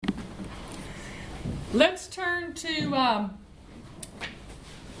Let's turn to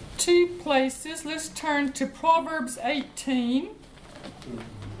two places. Let's turn to Proverbs 18.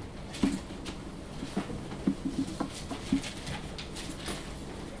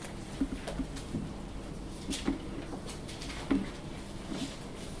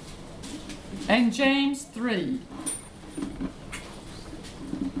 And James 3.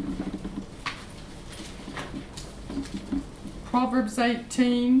 Proverbs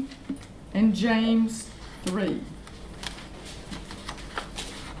 18 and James 3.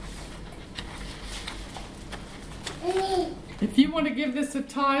 If you want to give this a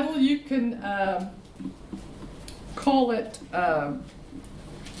title, you can call it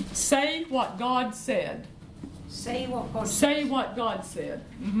Say What God Said. Say what God Say what God said.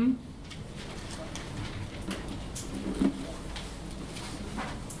 Mm-hmm.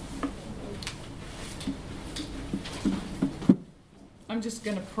 I'm just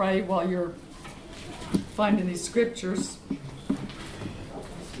going to pray while you're finding these scriptures.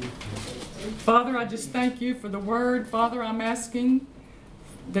 Father, I just thank you for the word. Father, I'm asking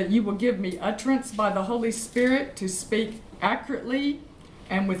that you will give me utterance by the Holy Spirit to speak accurately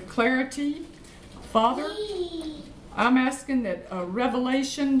and with clarity. Father, I'm asking that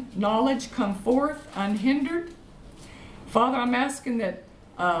revelation knowledge come forth unhindered. Father, I'm asking that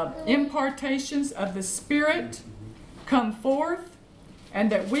impartations of the Spirit come forth, and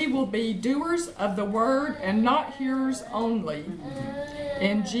that we will be doers of the word and not hearers only.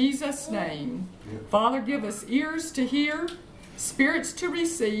 In Jesus' name. Father, give us ears to hear, spirits to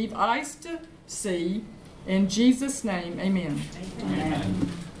receive, eyes to see. In Jesus' name, amen.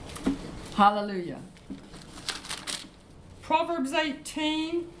 Amen. Hallelujah. Proverbs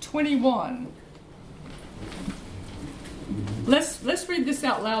 18:21. Let's read this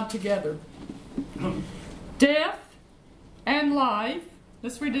out loud together. Death and life.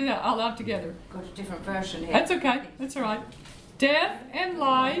 Let's read it out loud together. Got a different version here. That's okay. That's all right. Death and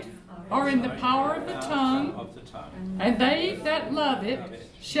life are in the power of the tongue, and they that love it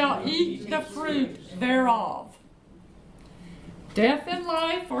shall eat the fruit thereof. Death and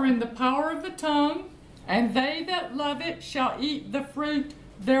life are in the power of the tongue, and they that love it shall eat the fruit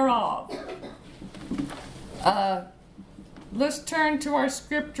thereof. Let's turn to our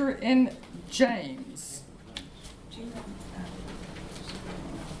scripture in James.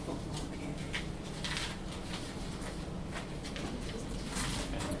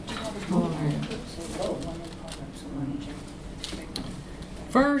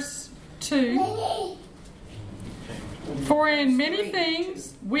 Verse 2. For in many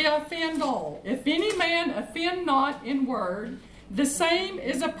things we offend all. If any man offend not in word, the same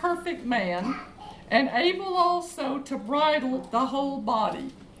is a perfect man, and able also to bridle the whole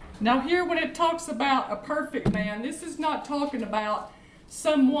body. Now here, when it talks about a perfect man, this is not talking about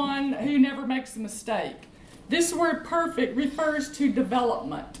someone who never makes a mistake. This word perfect refers to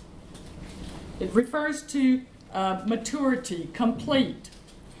development. It refers to maturity, complete.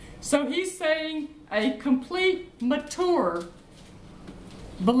 So he's saying a complete, mature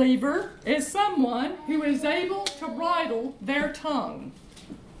believer is someone who is able to bridle their tongue.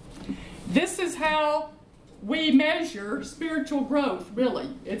 This is how we measure spiritual growth, really.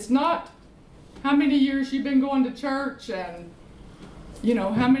 It's not how many years you've been going to church and,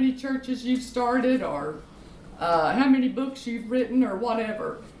 how many churches you've started or how many books you've written or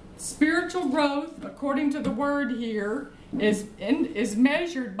whatever. Spiritual growth, according to the word here, is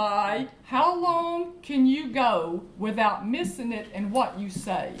measured by how long can you go without missing it in what you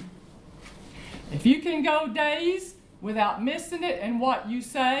say. If you can go days without missing it in what you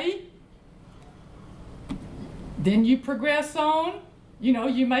say, then you progress on.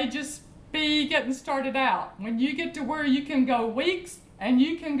 You may just be getting started out. When you get to where you can go weeks and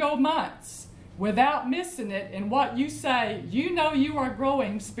you can go months without missing it in what you say, you are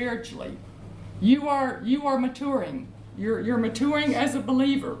growing spiritually. You are maturing. You're maturing as a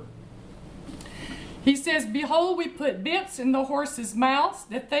believer. He says, behold, we put bits in the horses' mouths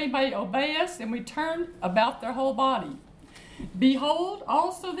that they may obey us, and we turn about their whole body. Behold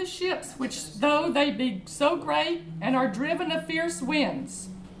also the ships, which though they be so great and are driven of fierce winds,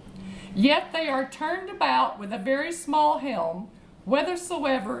 yet they are turned about with a very small helm,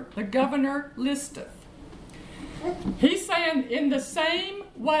 whithersoever the governor listeth. He's saying in the same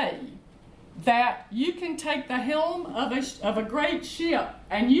way that you can take the helm of a great ship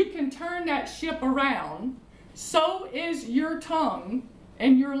and you can turn that ship around, so is your tongue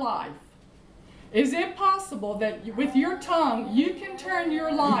in your life. Is it possible that with your tongue you can turn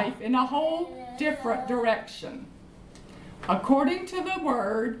your life in a whole different direction? According to the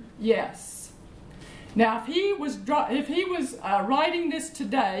word, yes. Now, if he was writing this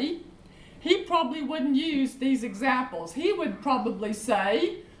today, he probably wouldn't use these examples. He would probably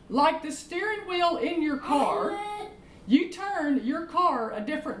say, like the steering wheel in your car, you turn your car a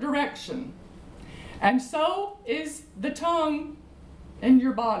different direction. And so is the tongue in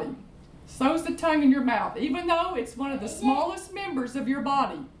your body. So is the tongue in your mouth, even though it's one of the smallest members of your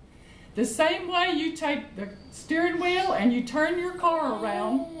body. The same way you take the steering wheel and you turn your car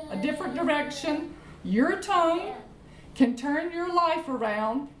around a different direction, your tongue can turn your life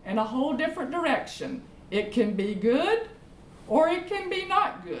around in a whole different direction. It can be good or it can be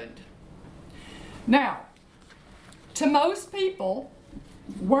not good. Now, to most people,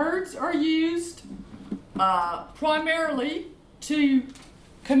 words are used primarily to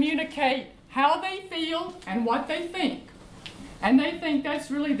communicate how they feel and what they think. And they think that's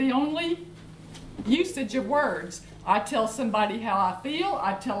really the only usage of words. I tell somebody how I feel,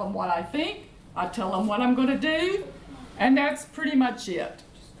 I tell them what I think, I tell them what I'm going to do, and that's pretty much it.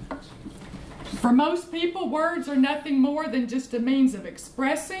 For most people, words are nothing more than just a means of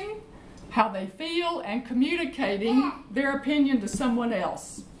expressing how they feel and communicating their opinion to someone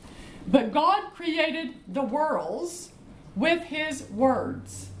else. But God created the worlds with His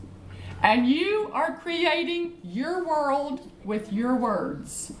words. And you are creating your world with your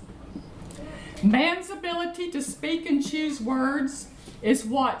words. Man's ability to speak and choose words is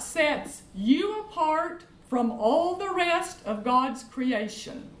what sets you apart from all the rest of God's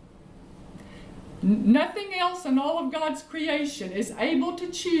creation. Nothing else in all of God's creation is able to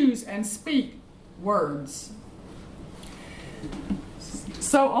choose and speak words.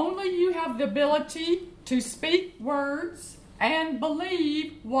 So only you have the ability to speak words and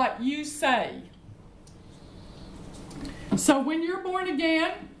believe what you say. So when you're born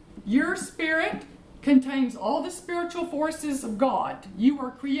again, your spirit contains all the spiritual forces of God. You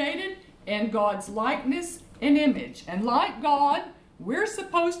were created in God's likeness and image. And like God, we're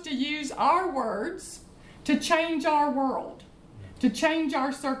supposed to use our words to change our world, to change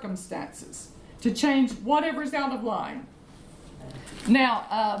our circumstances, to change whatever's out of line.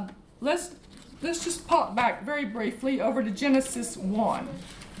 Now, let's just pop back very briefly over to Genesis 1.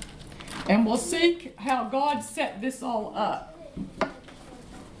 And we'll see how God set this all up.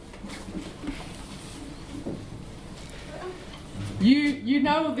 You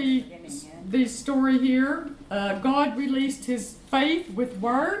know the story here. God released His faith with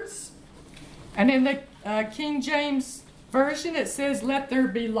words. And in the King James Version it says, let there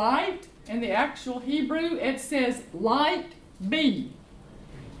be light. In the actual Hebrew it says, light be.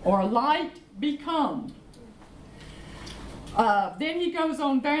 Or light become. Then he goes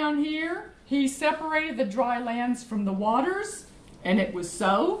on down here. He separated the dry lands from the waters, and it was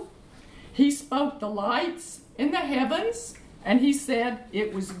so. He spoke the lights in the heavens, and he said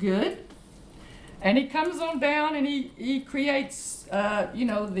it was good. And he comes on down and he creates,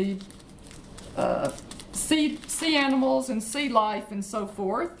 the sea animals and sea life and so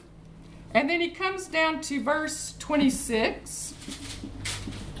forth. And then he comes down to verse 26.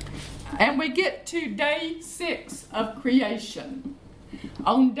 And we get to day 6 of creation.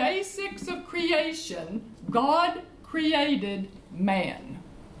 On day 6 of creation, God created man,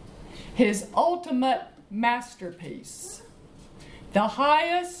 His ultimate masterpiece, the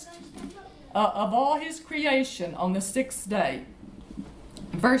highest of all His creation on the 6th day.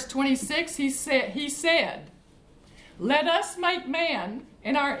 Verse 26, he said, let us make man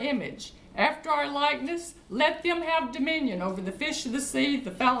in our image, after our likeness. Let them have dominion over the fish of the sea,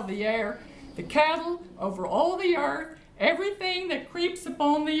 the fowl of the air, the cattle, over all the earth, everything that creeps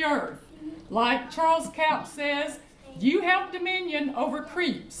upon the earth. Like Charles Capps says, you have dominion over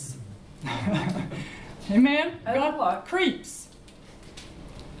creeps. Amen? Over what? Creeps.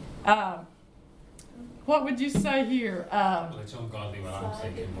 What would you say here? Well, it's ungodly what I'm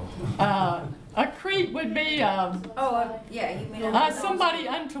thinking. A creep would be yeah, you mean somebody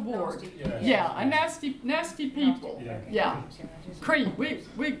untoward. Nasty. Yeah, a nasty people. Yeah. Creep.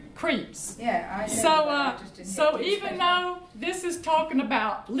 We creeps. Yeah, I So even though this is talking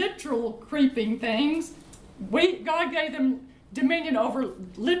about literal creeping things, God gave them dominion over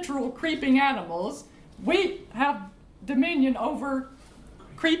literal creeping animals. We have dominion over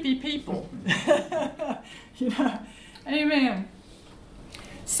creepy people. Amen.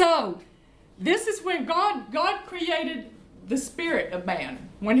 So this is when God created the spirit of man.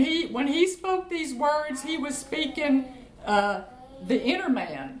 When he spoke these words, He was speaking the inner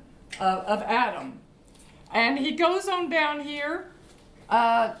man of Adam. And he goes on down here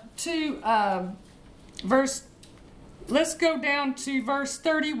to verse. Let's go down to verse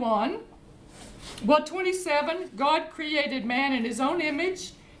 31. Well, 27, God created man in His own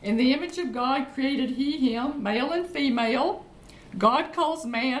image. In the image of God created He him, male and female. God calls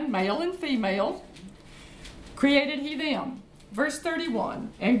man, male and female, created he them. Verse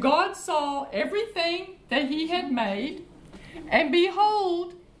 31, and God saw everything that he had made, and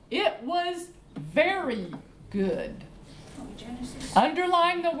behold, it was very good. Genesis.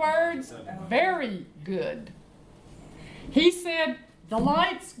 Underline the words, very good. He said, the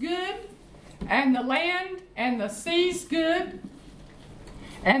light's good, and the land and the sea's good,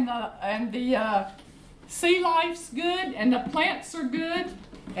 and the sea life's good, and the plants are good,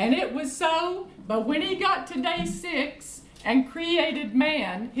 and it was so. But when he got to day 6 and created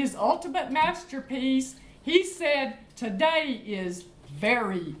man, his ultimate masterpiece, he said, today is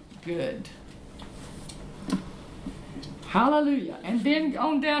very good. Hallelujah. And then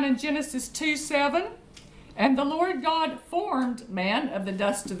on down in Genesis 2:7, and the Lord God formed man of the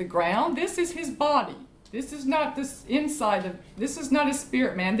dust of the ground. This is his body. This is not this inside of, this is not a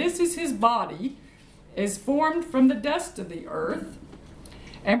spirit man. This is his body, is formed from the dust of the earth,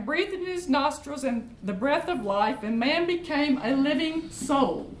 and breathed in his nostrils and the breath of life, and man became a living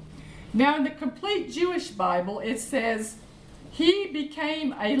soul. Now in the complete Jewish Bible, it says, he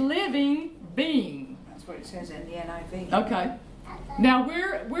became a living being. That's what it says in the NIV. Okay. Now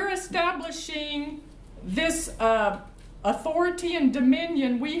we're establishing this authority and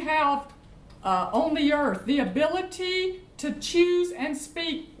dominion we have on the earth, the ability to choose and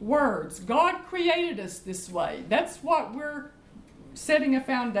speak words. God created us this way. That's what we're setting a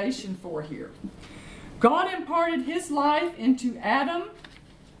foundation for here. God imparted his life into Adam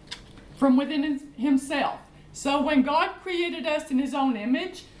from within himself. So when God created us in his own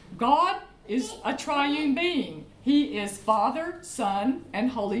image, God is a triune being. He is Father, Son,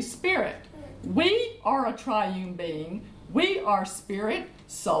 and Holy Spirit. We are a triune being. We are spirit,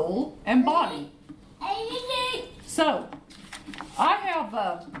 soul, and body. So, I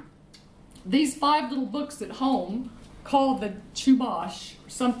have these 5 little books at home called the Chumash, or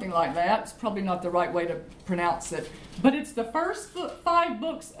something like that. It's probably not the right way to pronounce it. But it's the first 5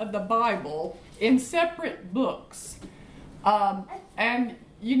 books of the Bible in separate books. And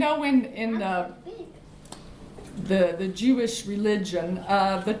you know, in the Jewish religion,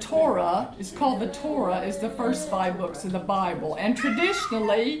 the Torah is called the Torah, is the first 5 books of the Bible. And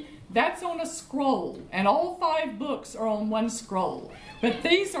traditionally, that's on a scroll. And all 5 books are on one scroll. But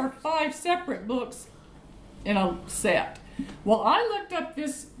these are 5 separate books in a set. Well, I looked up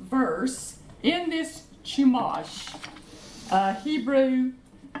this verse in this Chumash, Hebrew,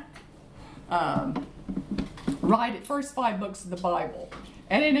 first 5 books of the Bible.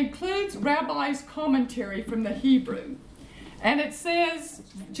 And it includes Rabbi's commentary from the Hebrew. And it says,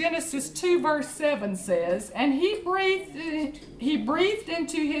 Genesis 2 verse 7 says, and he breathed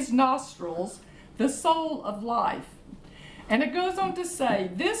into his nostrils the soul of life. And it goes on to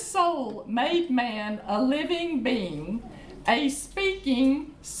say, this soul made man a living being, a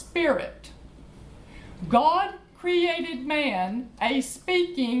speaking spirit. God created man a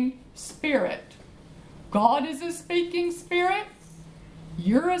speaking spirit. God is a speaking spirit.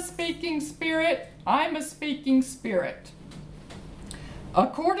 You're a speaking spirit. I'm a speaking spirit.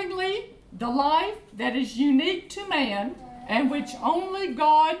 Accordingly, the life that is unique to man and which only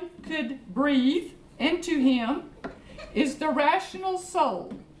God could breathe into him is the rational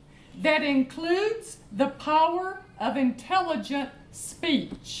soul that includes the power of intelligent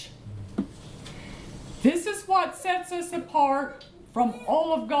speech. This is what sets us apart from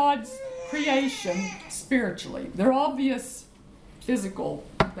all of God's creation spiritually. There are obvious physical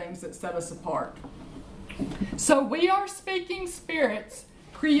things that set us apart. So we are speaking spirits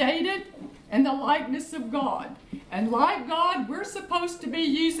created in the likeness of God. And like God, we're supposed to be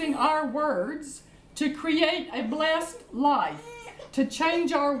using our words to create a blessed life, to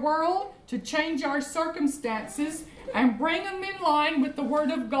change our world, to change our circumstances, and bring them in line with the Word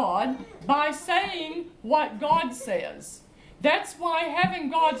of God by saying what God says. That's why having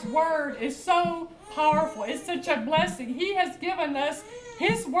God's Word is so powerful. It's such a blessing. He has given us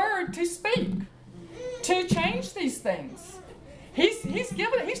His Word to speak, to change these things. He's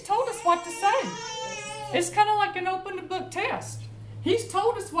told us what to say. It's kind of like an open book test. He's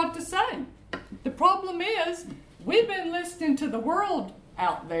told us what to say. The problem is, we've been listening to the world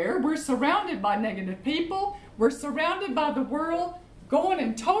out there. We're surrounded by negative people. We're surrounded by the world going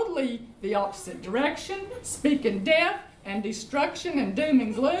in totally the opposite direction, speaking death and destruction and doom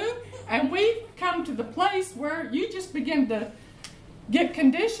and gloom. And we've come to the place where you just begin to get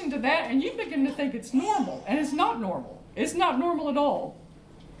conditioned to that, and you begin to think it's normal. And it's not normal. It's not normal at all.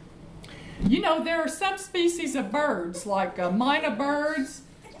 You know, there are some species of birds, like mynah birds,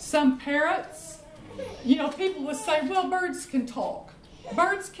 some parrots. You know, people will say, well, birds can talk.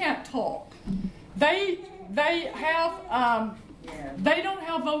 Birds can't talk. They have Yeah. They don't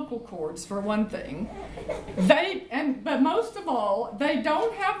have vocal cords, for one thing. But most of all, they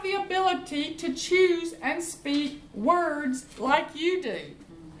don't have the ability to choose and speak words like you do.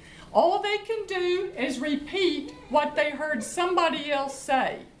 All they can do is repeat what they heard somebody else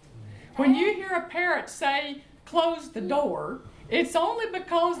say. When you hear a parrot say, "Close the door," it's only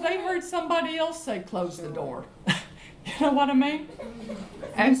because they heard somebody else say, "Close the door." You know what I mean?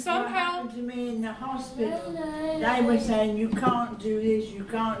 And What somehow, happened to me in the hospital, they were saying, you can't do this, you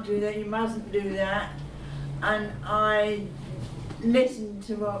can't do that, you mustn't do that. And I listened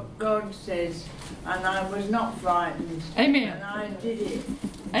to what God says, and I was not frightened. Amen. And I did it.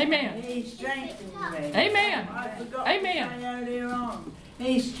 Amen. He strengthened me. Amen. I forgot Amen. to say earlier on.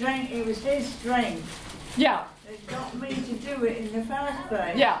 It was His strength Yeah, that got me to do it in the first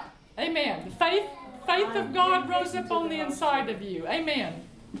place. yeah. Amen. The faith of God rose up on the inside of you. Amen.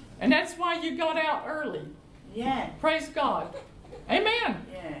 And that's why you got out early. Yeah. Praise God. Amen.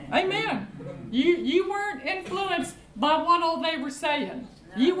 Yeah. Amen. You weren't influenced by what all they were saying.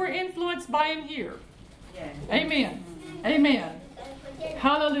 You were influenced by in here. Yeah. Amen. Amen.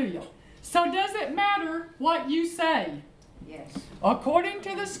 Hallelujah. So does it matter what you say? Yes. According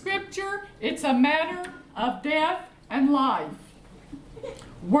to the scripture, it's a matter of death and life.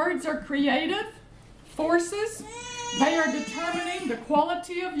 Words are creative forces. They are determining the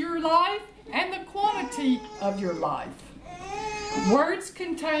quality of your life and the quantity of your life. Words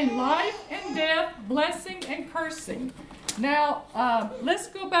contain life and death, blessing and cursing. Now, let's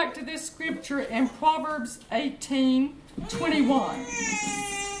go back to this scripture in Proverbs 18:21.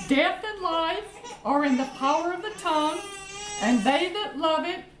 Death and life are in the power of the tongue, and they that love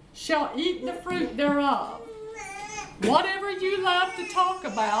it shall eat the fruit thereof. Whatever you love to talk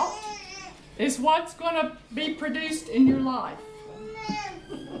about is what's going to be produced in your life.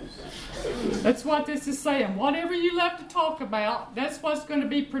 That's what this is saying. Whatever you love to talk about, that's what's going to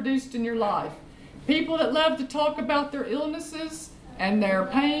be produced in your life. People that love to talk about their illnesses and their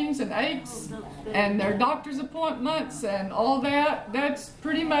pains and aches and their doctor's appointments and all that, that's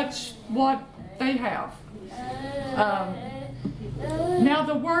pretty much what they have. Now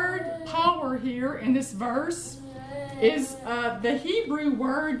the word power here in this verse is the Hebrew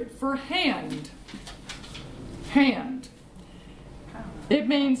word for hand. Hand. It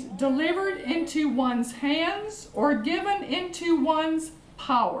means delivered into one's hands or given into one's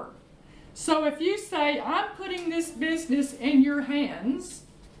power. So if you say, I'm putting this business in your hands,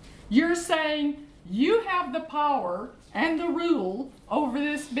 you're saying you have the power and the rule over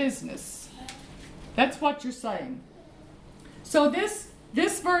this business. That's what you're saying. So this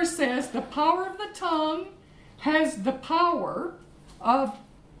verse says the power of the tongue has the power of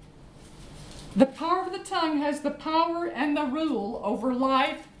the tongue has the power and the rule over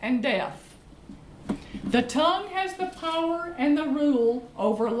life and death. The tongue has the power and the rule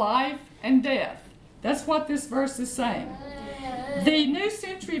over life and death. That's what this verse is saying. The New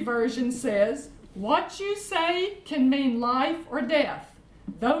Century Version says, what you say can mean life or death.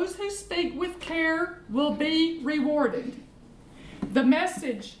 Those who speak with care will be rewarded. The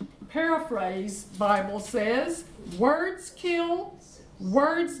Message Paraphrase Bible says, words kill,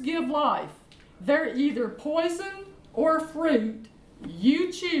 words give life. They're either poison or fruit.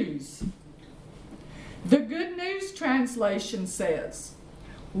 You choose. The Good News Translation says,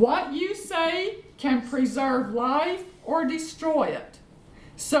 what you say can preserve life or destroy it.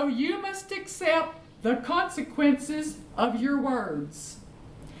 So you must accept the consequences of your words.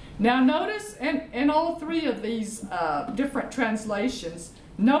 Now notice in all three of these different translations,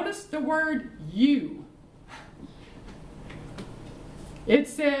 notice the word you. It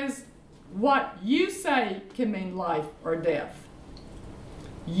says, what you say can mean life or death.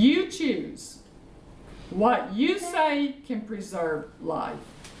 You choose. What you say can preserve life.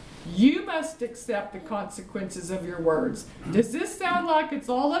 You must accept the consequences of your words. Does this sound like it's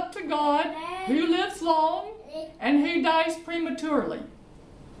all up to God, who lives long and who dies prematurely?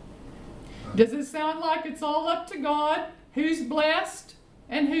 Does it sound like it's all up to God, who's blessed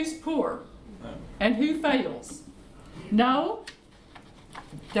and who's poor and who fails? No.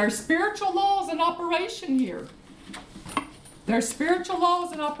 There's spiritual laws in operation here. There's spiritual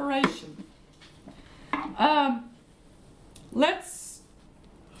laws in operation.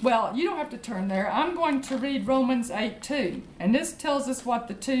 You don't have to turn there. I'm going to read Romans 8:2, and this tells us what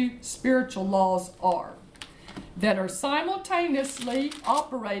the two spiritual laws are that are simultaneously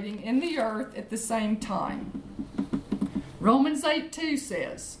operating in the earth at the same time. Romans 8:2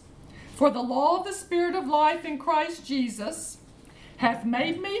 says, for the law of the Spirit of life in Christ Jesus hath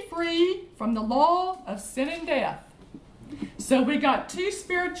made me free from the law of sin and death. So we got two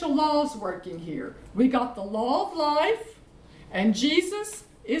spiritual laws working here. We got the law of life And Jesus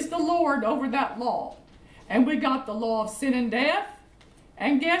is the Lord over that law. And we got the law of sin and death.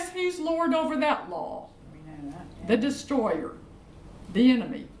 And guess who's Lord over that law? We know that. Yeah. The destroyer, the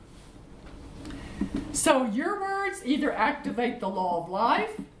enemy. So your words either activate the law of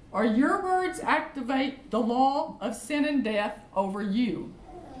life, or your words activate the law of sin and death over you.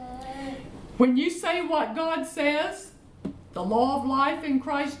 When you say what God says, the law of life in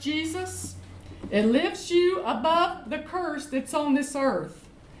Christ Jesus, it lifts you above the curse that's on this earth,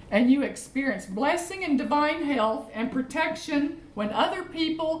 and you experience blessing and divine health and protection when other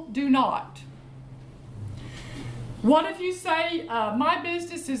people do not. What if you say, my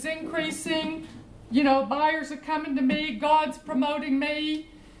business is increasing, buyers are coming to me, God's promoting me,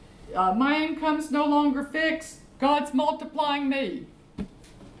 my income's no longer fixed, God's multiplying me.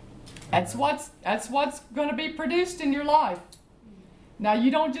 That's what's going to be produced in your life. Now, you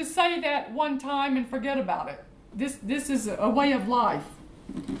don't just say that one time and forget about it. This is a way of life.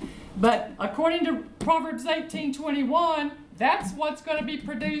 But according to Proverbs 18:21, that's what's going to be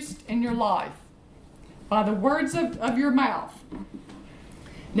produced in your life by the words of your mouth.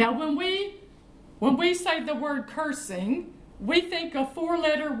 Now, when we say the word cursing, we think of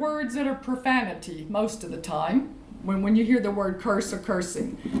 4-letter words that are profanity most of the time when you hear the word curse or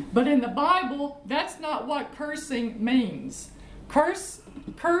cursing. But in the Bible, that's not what cursing means. Curse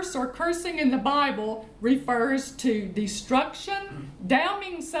or cursing in the Bible refers to destruction,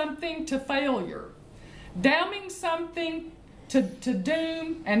 damning something to failure. Damning something to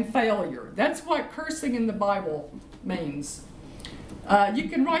doom and failure. That's what cursing in the Bible means. You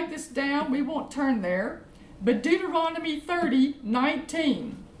can write this down. We won't turn there. But Deuteronomy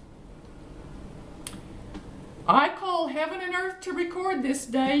 30:19. I call heaven and earth to record this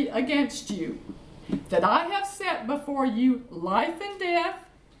day against you, that I have set before you life and death,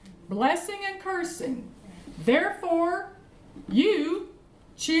 blessing and cursing. Therefore, you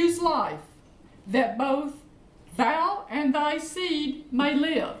choose life, that both thou and thy seed may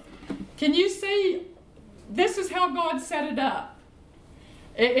live. Can you see? This is how God set it up.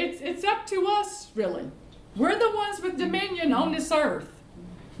 It's up to us, really. We're the ones with dominion on this earth.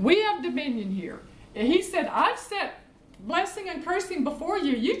 We have dominion here. He said, I've set blessing and cursing before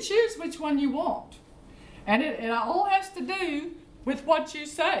you. You choose which one you want. And it all has to do with what you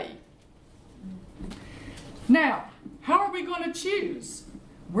say. Now, how are we going to choose?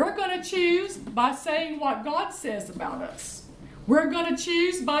 We're going to choose by saying what God says about us. We're going to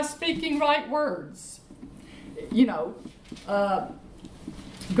choose by speaking right words.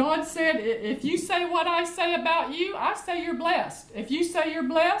 God said, if you say what I say about you, I say you're blessed. If you say you're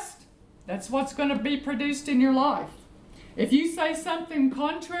blessed, that's what's going to be produced in your life. If you say something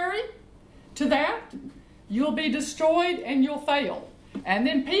contrary to that, you'll be destroyed and you'll fail. And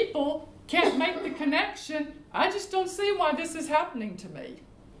then people can't make the connection. I just don't see why this is happening to me.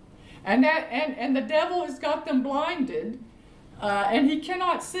 And the devil has got them blinded, and he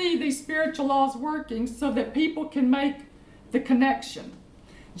cannot see these spiritual laws working so that people can make the connection.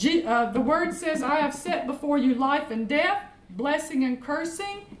 The word says, I have set before you life and death, blessing and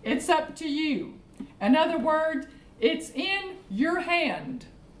cursing. It's up to you. In other words, it's in your hand.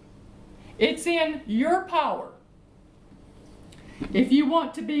 It's in your power. If you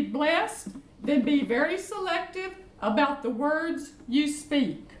want to be blessed, then be very selective about the words you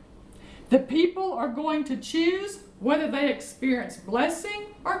speak. The people are going to choose whether they experience blessing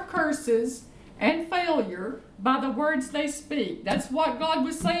or curses and failure by the words they speak. That's what God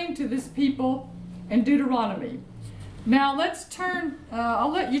was saying to this people in Deuteronomy. Now let's turn,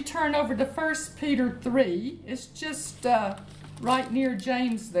 I'll let you turn over to 1 Peter 3. It's just right near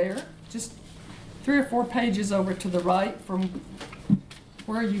James there. Just 3 or 4 pages over to the right from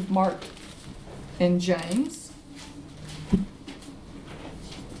where you've marked in James.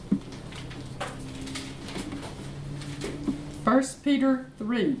 First Peter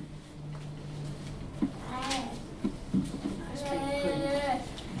 3.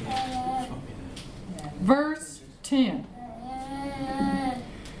 Verse 10.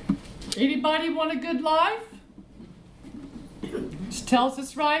 Anybody want a good life? It tells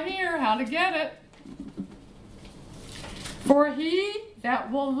us right here how to get it. For he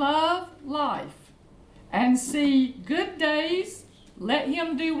that will love life and see good days, let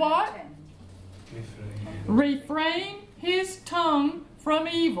him do what? Refrain his tongue from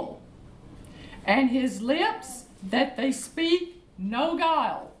evil, and his lips that they speak no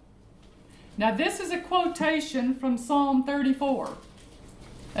guile. Now this is a quotation from Psalm 34.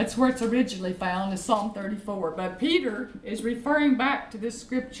 That's where it's originally found, is Psalm 34. But Peter is referring back to this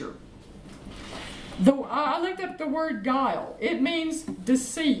scripture. I looked up the word guile. It means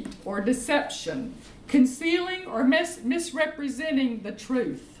deceit or deception, concealing or misrepresenting the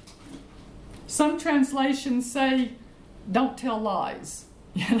truth. Some translations say, "Don't tell lies,"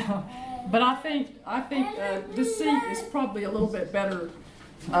 you know. But I think deceit is probably a little bit better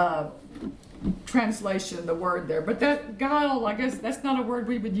translation of the word there. But that guile, I guess that's not a word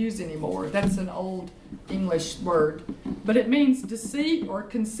we would use anymore. That's an old English word. But it means deceit or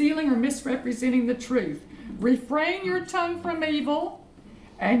concealing or misrepresenting the truth. Refrain your tongue from evil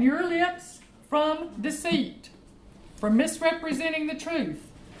and your lips from deceit, from misrepresenting the truth.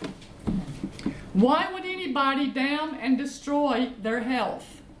 Why would anybody down and destroy their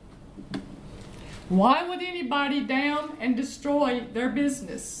health? Why would anybody down and destroy their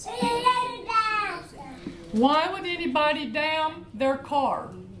business? Why would anybody down their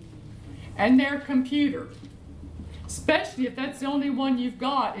car and their computer? Especially if that's the only one you've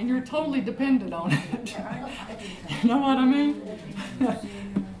got and you're totally dependent on it. You know what I mean?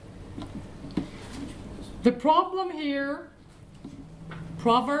 The problem here,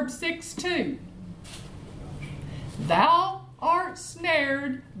 Proverbs 6:2. Thou art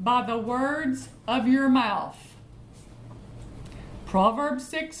snared by the words of your mouth.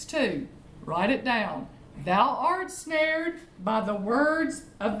 Proverbs 6:2. Write it down. Thou art snared by the words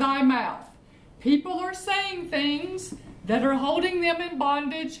of thy mouth. People are saying things that are holding them in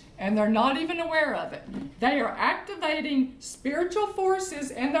bondage and they're not even aware of it. They are activating spiritual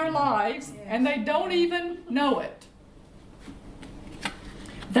forces in their lives and they don't even know it.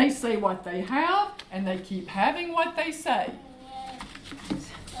 They say what they have and they keep having what they say.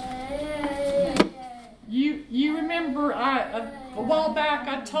 You remember a while back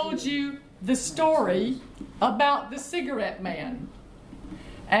I told you the story about the cigarette man.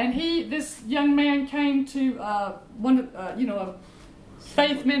 And this young man came to a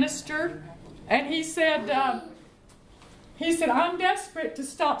faith minister, and he said, I'm desperate to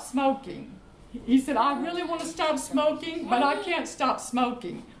stop smoking. He said, I really want to stop smoking, but I can't stop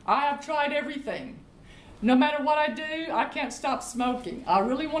smoking. I have tried everything. No matter what I do, I can't stop smoking. I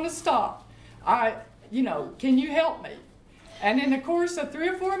really want to stop. Can you help me? And in the course of 3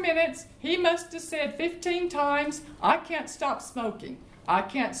 or 4 minutes, he must have said 15 times, I can't stop smoking. I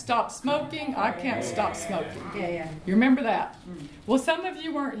can't stop smoking. I can't stop smoking. Yeah. You remember that? Well, some of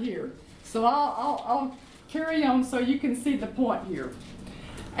you weren't here. So I'll carry on so you can see the point here.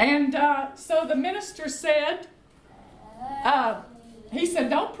 And so the minister said, he said,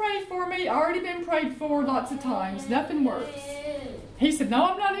 don't pray for me. I've already been prayed for lots of times. Nothing works. He said, no,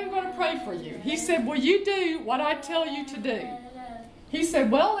 I'm not even going to pray for you. He said, will you do what I tell you to do? He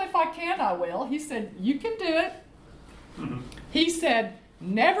said, well, if I can, I will. He said, you can do it. He said,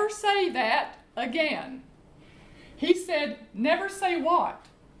 never say that again. He said, never say what?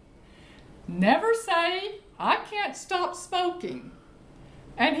 Never say, I can't stop smoking.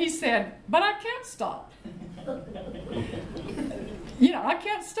 And he said, but I can't stop. I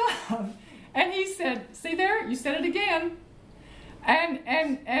can't stop. And he said, see there, you said it again.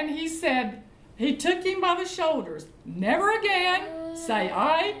 And he said, he took him by the shoulders. Never again say,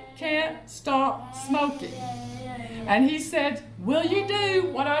 I can't stop smoking. And he said, will you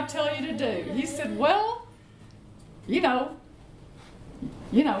do what I tell you to do? He said, well,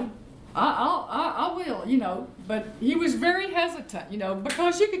 I will, but he was very hesitant,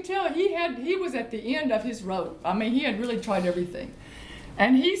 because you could tell he was at the end of his rope. I mean, he had really tried everything.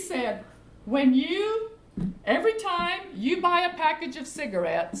 And he said, every time you buy a package of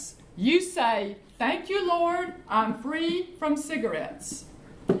cigarettes, you say, thank you, Lord, I'm free from cigarettes.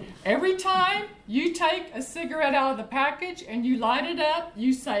 Every time you take a cigarette out of the package and you light it up,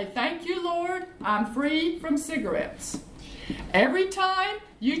 you say, thank you, Lord, I'm free from cigarettes. Every time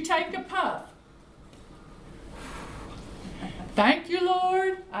you take a puff, thank you,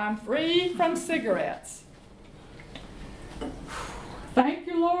 Lord, I'm free from cigarettes. Thank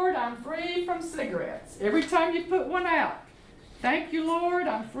you, Lord, I'm free from cigarettes. Every time you put one out, thank you, Lord,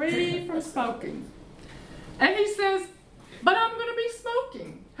 I'm free from smoking. And he says, but I'm going to be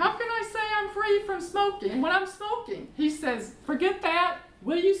smoking. How can I say I'm free from smoking when I'm smoking? He says, forget that.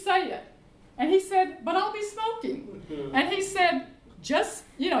 Will you say it? And he said, but I'll be smoking. And he said,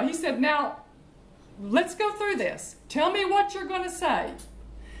 he said, now, let's go through this. Tell me what you're going to say.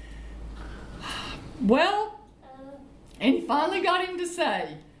 Well, and he finally got him to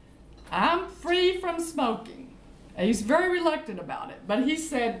say, I'm free from smoking. And he's very reluctant about it. But he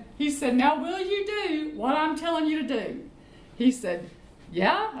said, now will you do what I'm telling you to do? He said,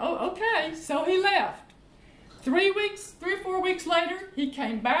 yeah, okay. So he left. 3 or 4 weeks later, he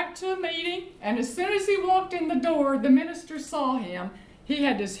came back to a meeting, and as soon as he walked in the door, the minister saw him. He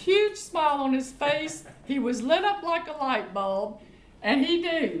had this huge smile on his face. He was lit up like a light bulb, and he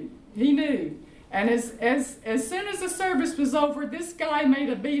knew. And as soon as the service was over, this guy made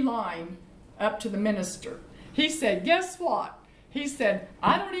a beeline up to the minister. He said, guess what? He said,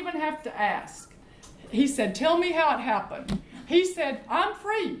 I don't even have to ask. He said, tell me how it happened. He said, I'm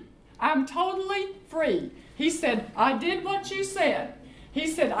free. I'm totally free. He said, I did what you said. He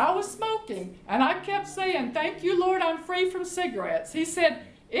said, I was smoking, and I kept saying, thank you, Lord, I'm free from cigarettes. He said,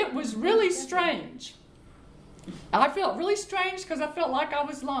 it was really strange. I felt really strange because I felt like I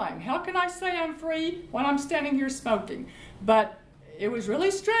was lying. How can I say I'm free when I'm standing here smoking? But it was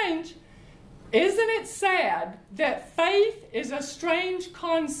really strange. Isn't it sad that faith is a strange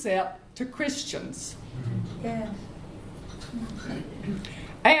concept to Christians? Yes.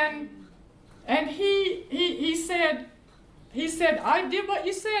 And he said, I did what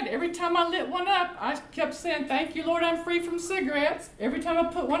you said. Every time I lit one up, I kept saying, thank you, Lord, I'm free from cigarettes. Every time I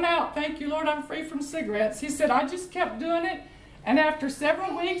put one out, thank you, Lord, I'm free from cigarettes. He said, I just kept doing it. And after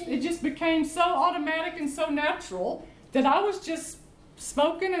several weeks, it just became so automatic and so natural that I was just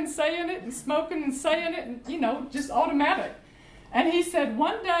smoking and saying it and smoking and saying it and, just automatic. And he said,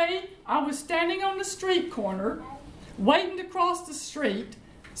 one day I was standing on the street corner, waiting to cross the street,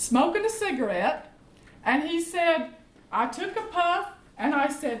 smoking a cigarette, and he said, I took a puff and I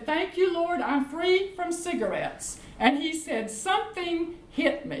said, thank you, Lord, I'm free from cigarettes. And he said, something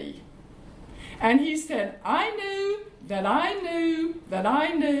hit me. And he said, I knew that I knew that I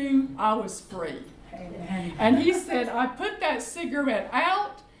knew I was free. Amen. And he said, I put that cigarette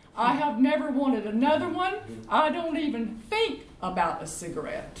out. I have never wanted another one. I don't even think about a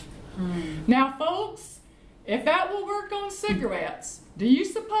cigarette. Now, folks, if that will work on cigarettes, do you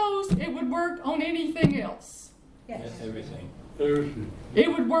suppose it would work on anything else? Yes. Yes, everything.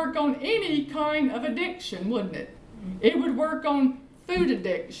 It would work on any kind of addiction, wouldn't it? It would work on food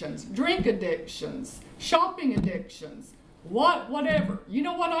addictions, drink addictions, shopping addictions, whatever. You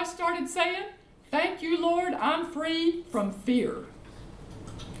know what I started saying? Thank you, Lord, I'm free from fear.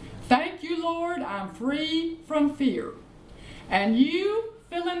 Thank you, Lord, I'm free from fear. And you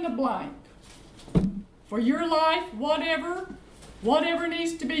fill in the blank. For your life, whatever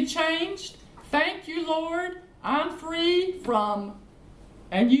needs to be changed, thank you, Lord, I'm free from,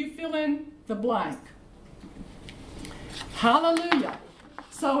 and you fill in the blank. Hallelujah.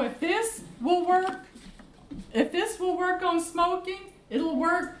 So if this will work on smoking, it'll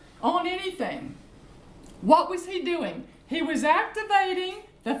work on anything. What was he doing? He was activating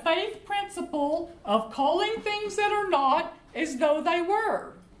the faith principle of calling things that are not as though they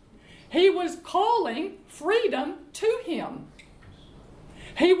were. He was calling freedom to him.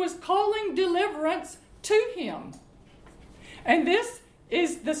 He was calling deliverance to him. And this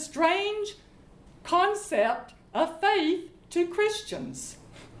is the strange concept of faith to Christians.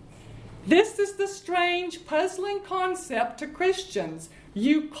 This is the strange, puzzling concept to Christians.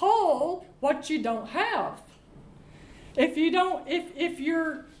 You call what you don't have. If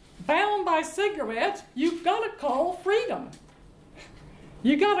you're bound by cigarettes, you've got to call freedom.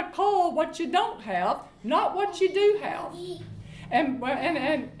 You got to call what you don't have, not what you do have. And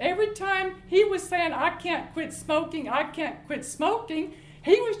every time he was saying, I can't quit smoking,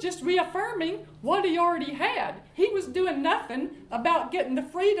 he was just reaffirming what he already had. He was doing nothing about getting the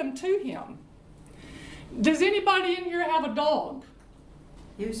freedom to him. Does anybody in here have a dog?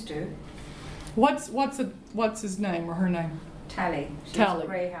 Used to. What's his name or her name? Tally. She's Tally. a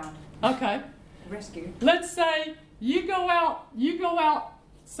greyhound. Okay. Rescue. Let's say you go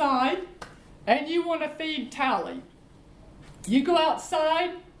outside and you want to feed Tally. You go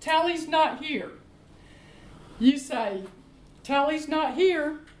outside, Tally's not here. You say, Tally's not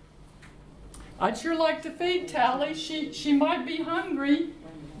here. I'd sure like to feed Tally. She might be hungry,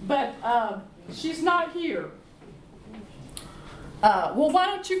 but she's not here. Well, why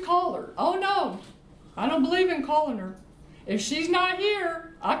don't you call her? Oh, no, I don't believe in calling her. If she's not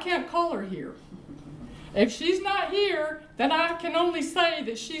here, I can't call her here. If she's not here, then I can only say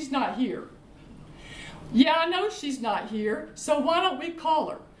that she's not here. Yeah, I know she's not here, so why don't we call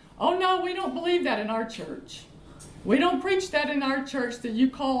her? Oh, no, we don't believe that in our church. We don't preach that in our church, that you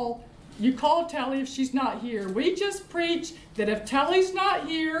call Tally if she's not here. We just preach that if Tally's not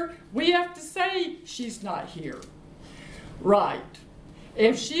here, we have to say she's not here. Right.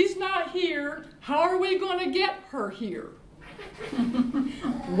 If she's not here, how are we going to get her here?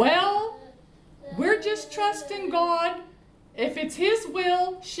 Well, we're just trusting God. If it's His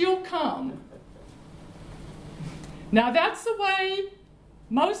will, she'll come. Now, that's the way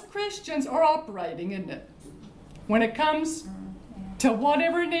most Christians are operating, isn't it? When it comes to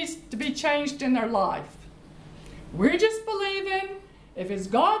whatever needs to be changed in their life. We're just believing If it's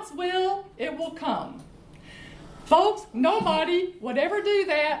God's will, it will come. Folks, nobody would ever do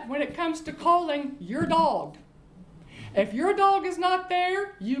that when it comes to calling your dog. If your dog is not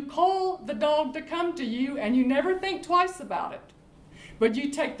there, you call the dog to come to you and you never think twice about it. But you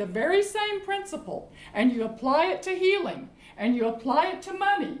take the very same principle and you apply it to healing, and you apply it to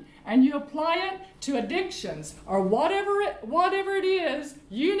money, and you apply it to addictions, or whatever it is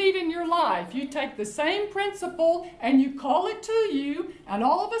you need in your life. You take the same principle and you call it to you, and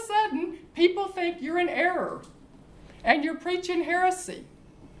all of a sudden people think you're in error and you're preaching heresy.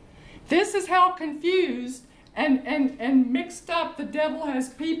 This is how confused and mixed up the devil has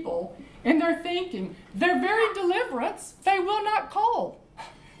people in their thinking. Their very deliverance they will not call.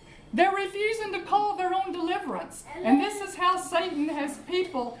 They're refusing to call their own deliverance. And this is how Satan has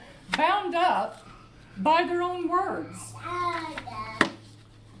people bound up by their own words.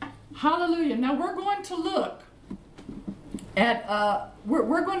 Hallelujah. Now we're going to look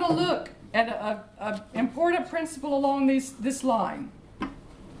at an important principle along this line.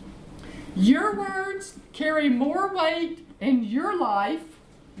 Your words carry more weight in your life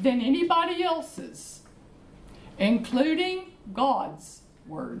than anybody else's, including God's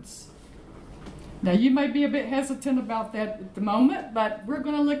words. Now you may be a bit hesitant about that at the moment, but we're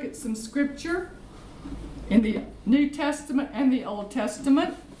going to look at some scripture in the New Testament and the Old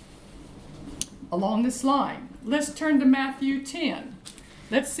Testament along this line. Let's turn to Matthew 10.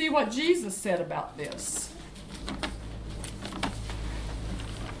 Let's see what Jesus said about this.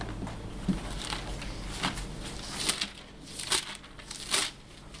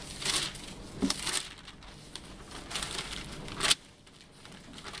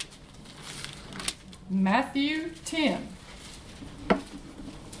 Matthew 10.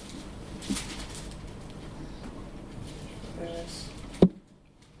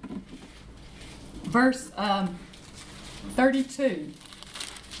 Verse 32.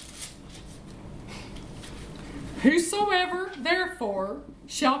 Whosoever therefore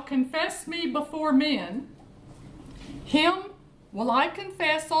shall confess me before men, him will I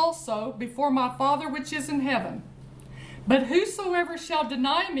confess also before my Father which is in heaven. But whosoever shall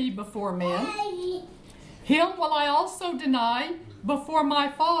deny me before men, him will I also deny before my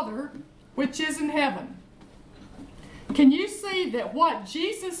Father which is in heaven. Can you see that what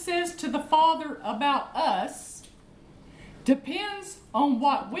Jesus says to the Father about us depends on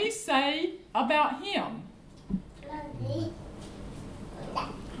what we say about him?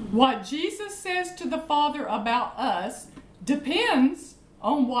 What Jesus says to the Father about us depends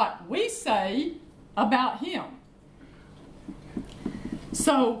on what we say about him.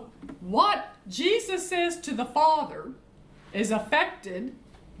 So, what Jesus says to the Father is affected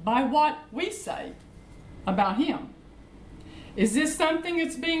by what we say about him. Is this something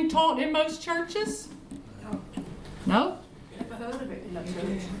that's being taught in most churches? No? Never heard of it in a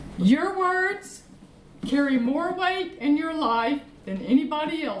church. Your words carry more weight in your life than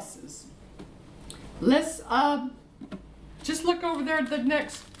anybody else's. Let's just look over there at the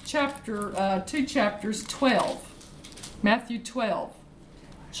next chapter, 2 chapters, 12. Matthew 12.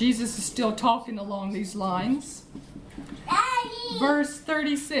 Jesus is still talking along these lines. Verse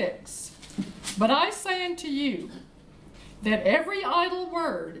 36. But I say unto you, that every idle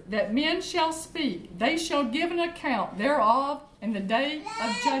word that men shall speak, they shall give an account thereof in the day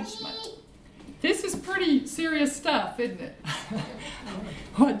of judgment. This is pretty serious stuff, isn't it?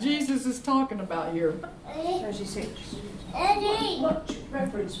 What Jesus is talking about here. 36. What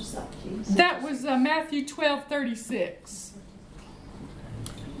reference was that, please? That was Matthew 12:36.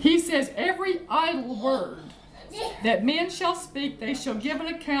 He says, every idle word that men shall speak, they shall give an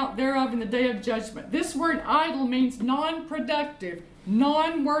account thereof in the day of judgment. This word idle means non-productive,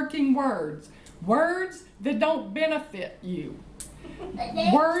 non-working words. Words that don't benefit you.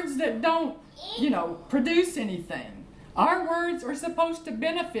 Words that don't, produce anything. Our words are supposed to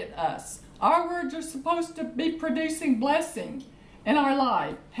benefit us. Our words are supposed to be producing blessing in our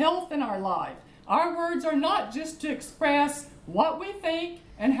life, health in our life. Our words are not just to express what we think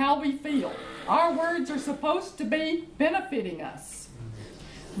and how we feel. Our words are supposed to be benefiting us.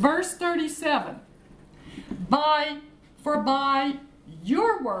 Verse 37. For by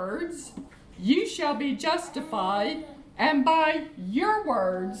your words you shall be justified, and by your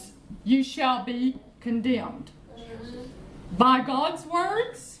words you shall be condemned. By God's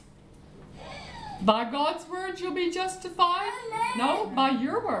words? By God's words you'll be justified? No, by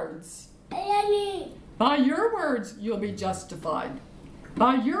your words. By your words you'll be justified.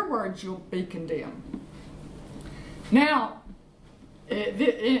 By your words you'll be condemned. Now,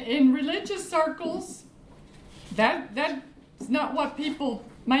 in religious circles, that's not what people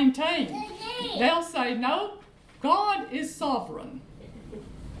maintain. They'll say, no, God is sovereign.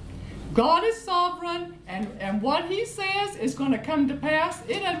 God is sovereign, and what He says is going to come to pass.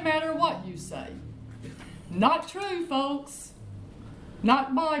 It doesn't matter what you say. Not true, folks.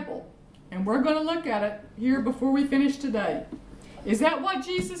 Not Bible. And we're going to look at it here before we finish today. Is that what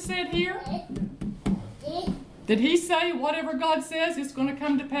Jesus said here? Did He say whatever God says is going to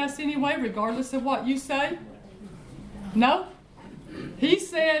come to pass anyway, regardless of what you say? No. He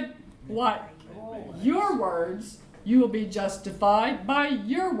said, what? Your words, you will be justified. By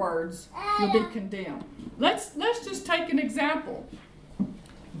your words, you'll be condemned. Let's just take an example.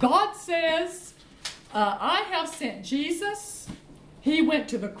 God says, I have sent Jesus. He went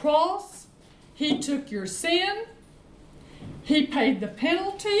to the cross. He took your sin. He paid the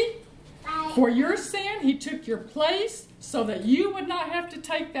penalty for your sin. He took your place so that you would not have to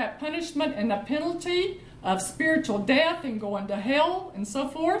take that punishment and the penalty of spiritual death and going to hell and so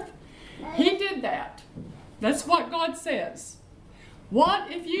forth. He did that. That's what God says.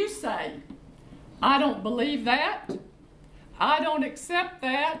 What if you say, I don't believe that, I don't accept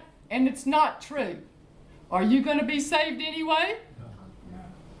that, and it's not true? Are you going to be saved anyway?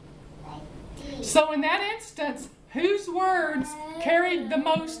 So in that instance, whose words carried the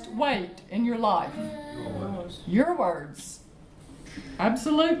most weight in your life? Your words.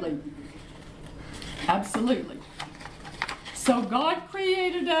 Absolutely. Absolutely. So God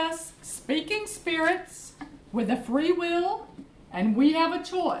created us speaking spirits with a free will, and we have a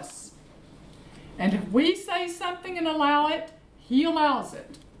choice. And if we say something and allow it, He allows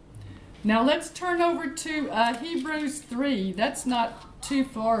it. Now let's turn over to Hebrews 3. That's not too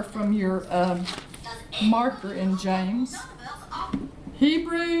far from your marker in James.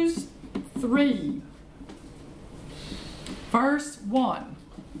 Hebrews 3, verse 1.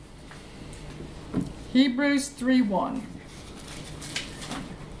 Hebrews 3:1.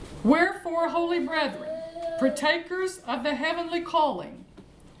 Wherefore, holy brethren, partakers of the heavenly calling,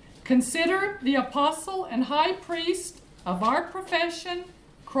 consider the apostle and high priest of our profession,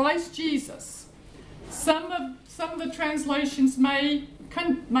 Christ Jesus. Some of the translations may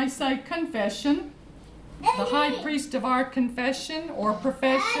say confession, the high priest of our confession or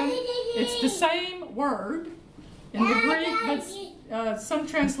profession. It's the same word in the Greek, but some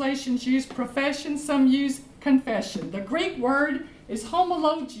translations use profession, some use confession. The Greek word is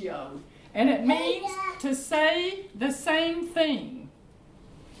homologio, and it means to say the same thing.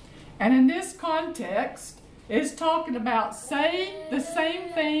 And in this context, it's talking about say the same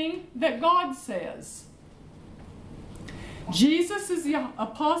thing that God says. Jesus is the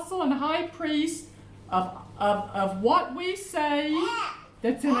apostle and high priest of what we say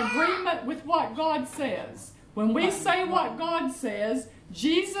that's in agreement with what God says. When we say what God says,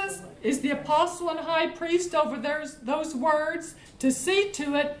 Jesus is the apostle and high priest over those words to see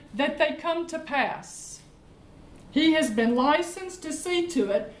to it that they come to pass. He has been licensed to see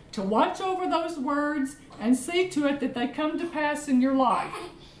to it, to watch over those words and see to it that they come to pass in your life.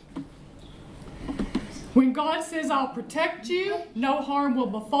 When God says, I'll protect you, no harm will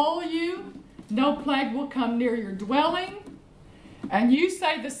befall you, no plague will come near your dwelling, and you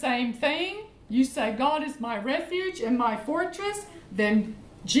say the same thing, you say, God is my refuge and my fortress, then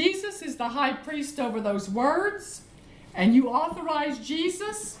Jesus is the high priest over those words, and you authorize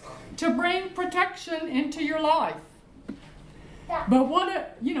Jesus to bring protection into your life. But what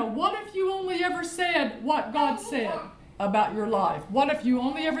if you only ever said what God said about your life? What if you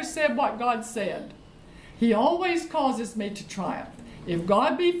only ever said what God said? He always causes me to triumph. If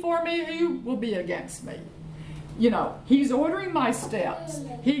God be for me, who will be against me? He's ordering my steps.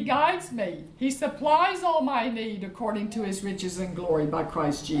 He guides me. He supplies all my need according to His riches and glory by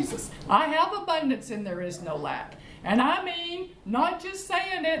Christ Jesus. I have abundance and there is no lack. And I mean, not just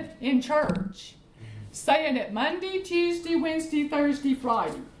saying it in church. Saying it Monday, Tuesday, Wednesday, Thursday,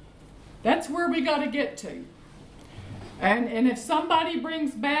 Friday. That's where we got to get to. And if somebody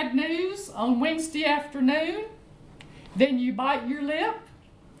brings bad news on Wednesday afternoon, then you bite your lip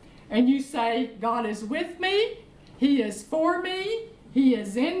and you say, God is with me. He is for me. He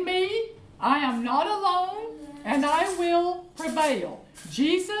is in me. I am not alone, and I will prevail.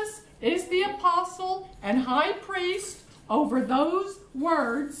 Jesus is the apostle and high priest over those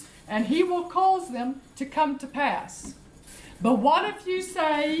words, and He will cause them to come to pass. But what if you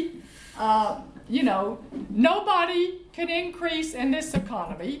say, nobody can increase in this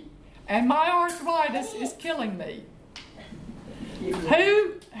economy, and my arthritis is killing me?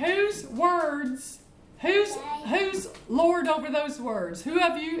 Whose words? Who's Lord over those words? Who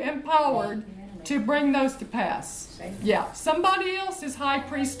have you empowered to bring those to pass? Yeah, somebody else is high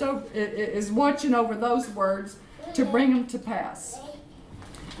priest is watching over those words to bring them to pass.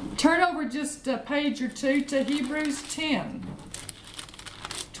 Turn over just a page or two to Hebrews 10.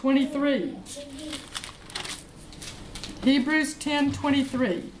 10:23. Hebrews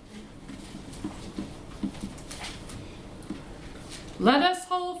 10:23. Let us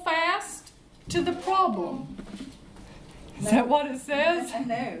hold fast to the problem. Is that what it says?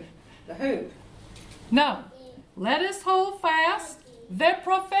 No, the hope. No. Let us hold fast the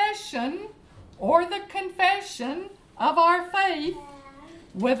profession or the confession of our faith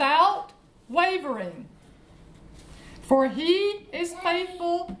without wavering. For he is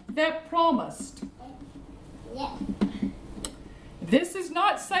faithful that promised. This is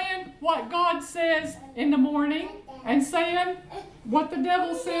not saying what God says in the morning and saying what the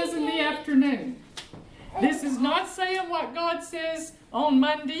devil says in the afternoon. This is not saying what God says on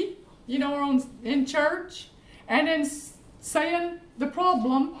Monday, or in church, and then saying the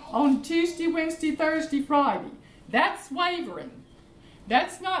problem on Tuesday, Wednesday, Thursday, Friday. That's wavering.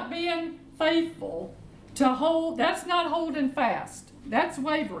 That's not being faithful to hold. That's not holding fast. That's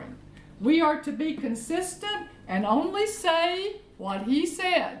wavering. We are to be consistent and only say what he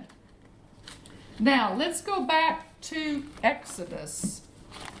said. Now, let's go back to Exodus.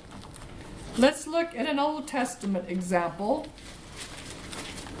 Let's look at an Old Testament example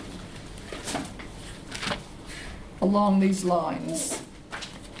along these lines.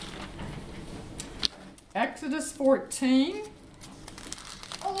 Exodus 14.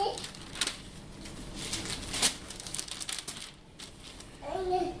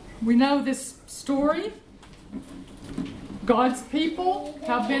 We know this story. God's people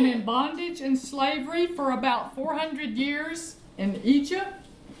have been in bondage and slavery for about 400 years in Egypt.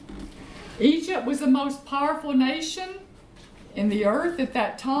 Egypt was the most powerful nation in the earth at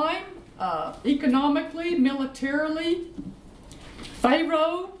that time, economically, militarily.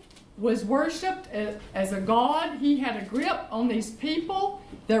 Pharaoh was worshipped as a god. He had a grip on these people.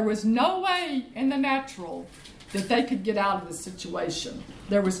 There was no way in the natural that they could get out of the situation.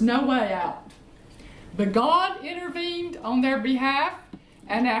 There was no way out. But God intervened on their behalf,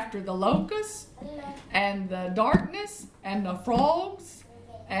 and after the locusts and the darkness and the frogs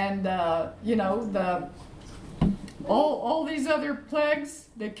and all these other plagues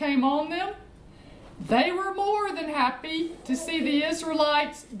that came on them, they were more than happy to see the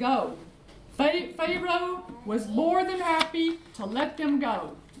Israelites go. Pharaoh was more than happy to let them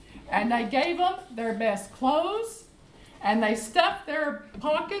go. And they gave them their best clothes, and they stuffed their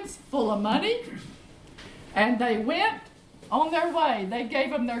pockets full of money, and they went on their way. They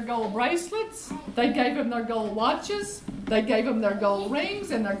gave them their gold bracelets, they gave them their gold watches, they gave them their gold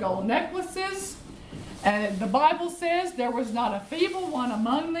rings and their gold necklaces. And the Bible says there was not a feeble one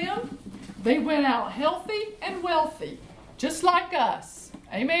among them. They went out healthy and wealthy, just like us.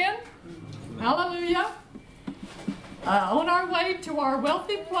 Amen? Hallelujah. On our way to our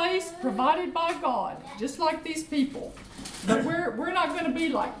wealthy place provided by God, just like these people. But we're not going to be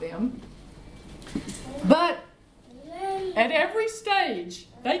like them. But at every stage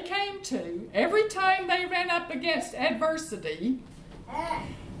they came to, every time they ran up against adversity,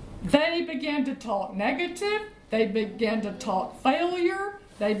 they began to talk negative, they began to talk failure,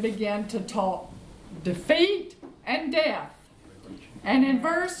 they began to talk defeat and death. And in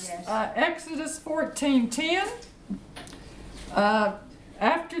Exodus 14:10,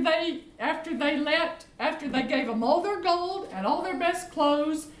 after they gave them all their gold and all their best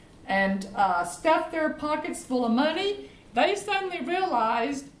clothes and stuffed their pockets full of money, they suddenly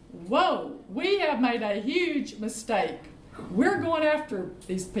realized, whoa, we have made a huge mistake. We're going after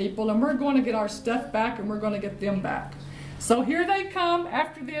these people and we're going to get our stuff back and we're going to get them back. So here they come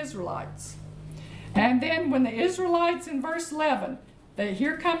after the Israelites. And then when the Israelites, in verse 11,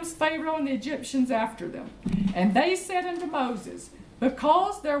 here comes Pharaoh and the Egyptians after them. And they said unto Moses,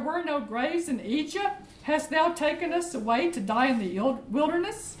 because there were no graves in Egypt, hast thou taken us away to die in the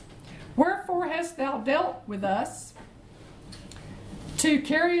wilderness? Wherefore hast thou dealt with us to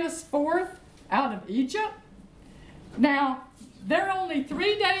carry us forth out of Egypt? Now, they're only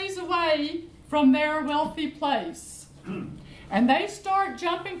 3 days away from their wealthy place. And they start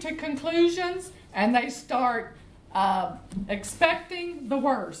jumping to conclusions, and they start expecting the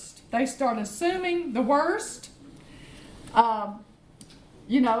worst. They start assuming the worst. What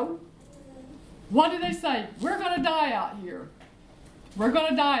do they say? We're going to die out here. We're going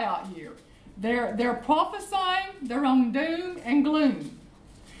to die out here. They're prophesying their own doom and gloom.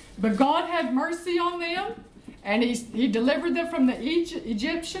 But God had mercy on them, and He delivered them from the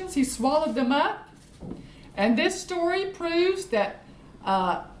Egyptians. He swallowed them up. And this story proves that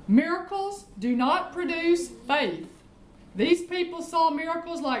miracles do not produce faith. These people saw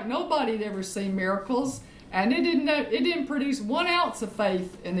miracles like nobody had ever seen miracles, and it didn't produce 1 ounce of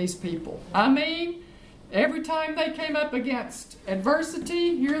faith in these people. I mean, Every time they came up against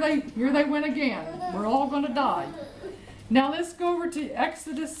adversity, here they went again. We're all going to die. Now let's go over to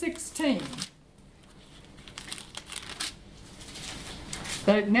Exodus 16.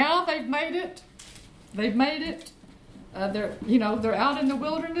 Now they've made it. They've made it. They're out in the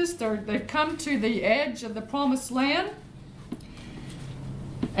wilderness. They've come to the edge of the promised land.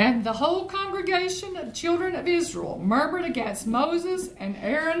 And the whole congregation of children of Israel murmured against Moses and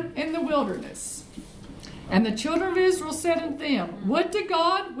Aaron in the wilderness. And the children of Israel said unto them, Would to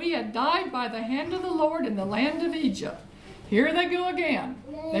God we had died by the hand of the Lord in the land of Egypt. Here they go again.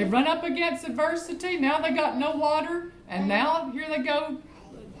 They've run up against adversity. Now they got no water. And now here they go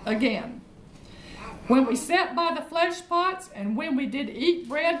again. When we sat by the flesh pots, and when we did eat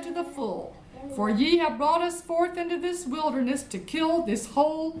bread to the full. For ye have brought us forth into this wilderness to kill this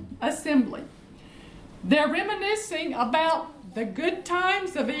whole assembly. They're reminiscing about the good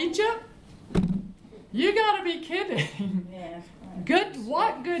times of Egypt. You got to be kidding.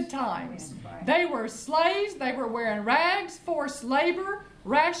 What good times? They were slaves. They were wearing rags, forced labor,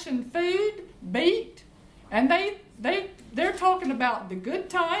 rationed food, beat. And they're talking about the good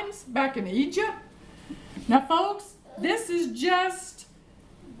times back in Egypt. Now, folks, this is just,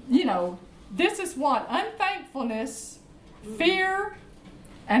 this is what unthankfulness, fear,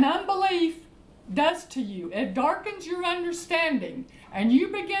 and unbelief does to you. It darkens your understanding, and you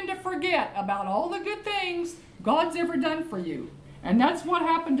begin to forget about all the good things God's ever done for you. And that's what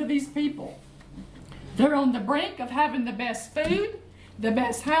happened to these people. They're on the brink of having the best food, the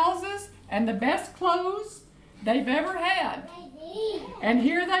best houses, and the best clothes they've ever had. And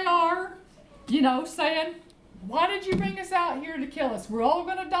here they are, saying, why did you bring us out here to kill us? We're all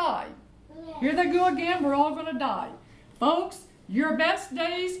going to die. Here they go again, we're all going to die. Folks, your best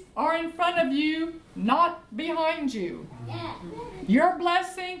days are in front of you, not behind you. Your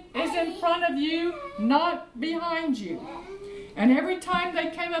blessing is in front of you, not behind you. And every time they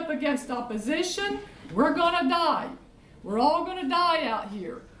came up against opposition, we're going to die. We're all going to die out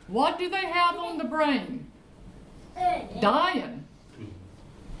here. What do they have on the brain? Dying.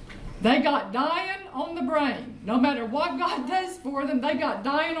 They got dying on the brain. No matter what God does for them, they got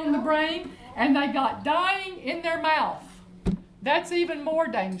dying on the brain, and they got dying in their mouth. That's even more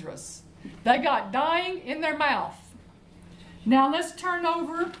dangerous. They got dying in their mouth. Now let's turn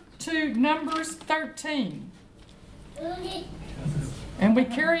over to Numbers 13. And we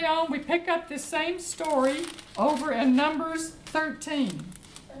carry on. We pick up this same story over in Numbers 13.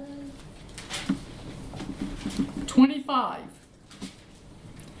 25.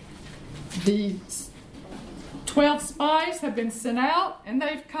 The 12 spies have been sent out, and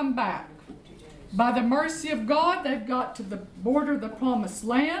they've come back. By the mercy of God, they've got to the border of the promised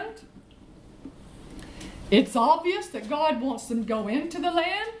land. It's obvious that God wants them to go into the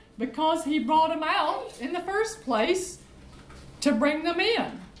land because He brought them out in the first place to bring them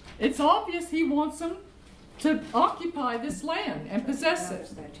in. It's obvious He wants them to occupy this land and possess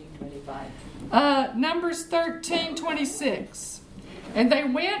it. Numbers 13:26. And they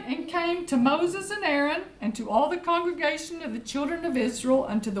went and came to Moses and Aaron and to all the congregation of the children of Israel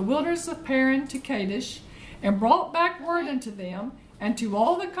unto the wilderness of Paran to Kadesh, and brought back word unto them and to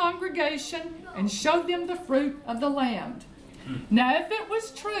all the congregation, and showed them the fruit of the land. Now, if it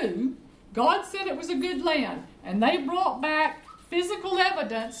was true, God said it was a good land, and they brought back physical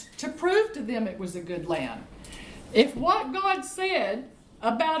evidence to prove to them it was a good land. If what God said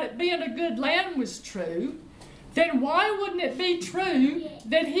about it being a good land was true, then why wouldn't it be true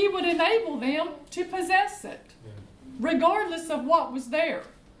that He would enable them to possess it, regardless of what was there?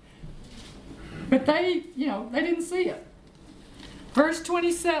 But they didn't see it. Verse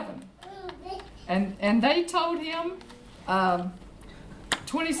 27. And they told him,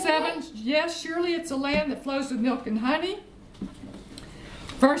 27, yes, surely it's a land that flows with milk and honey.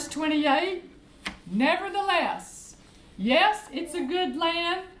 Verse 28, nevertheless, yes, it's a good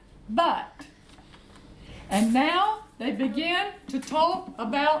land, but. And now they begin to talk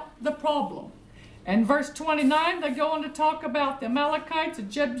about the problem. And verse 29, they go on to talk about the Amalekites, the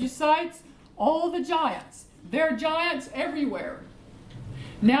Jebusites, all the giants. There are giants everywhere.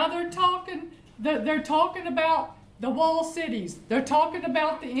 Now they're talking about the wall cities. They're talking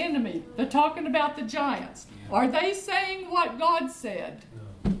about the enemy. They're talking about the giants. Are they saying what God said?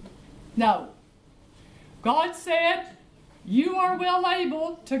 No. God said, you are well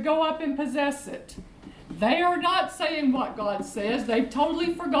able to go up and possess it. They are not saying what God says. They've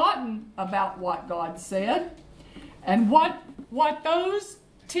totally forgotten about what God said. And what those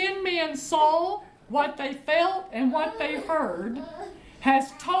 10 men saw, what they felt, and what they heard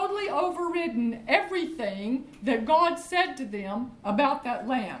has totally overridden everything that God said to them about that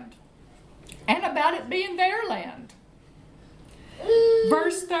land. and about it being their land.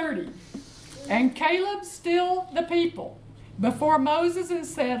 Verse 30. And Caleb stilled the people before Moses and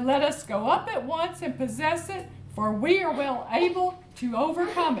said, let us go up at once and possess it, for we are well able to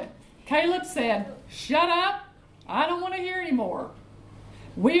overcome it. Caleb said, shut up. I don't want to hear anymore.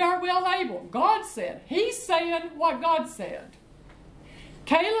 We are well able. God said. He's saying what God said.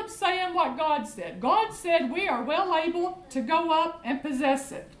 Caleb's saying what God said. God said we are well able to go up and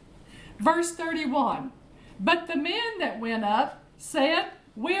possess it. Verse 31. But the men that went up said,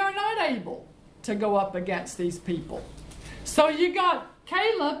 we are not able to go up against these people. So you got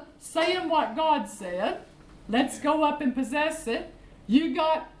Caleb saying what God said. Let's go up and possess it. You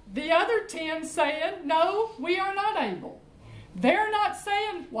got the other 10 saying, no, we are not able. They're not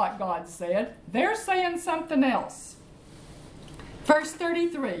saying what God said. They're saying something else. Verse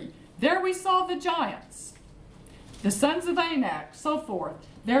 33. There we saw the giants, the sons of Anak, so forth.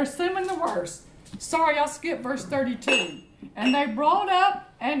 They're assuming the worst. Sorry, I'll skip verse 32. And they brought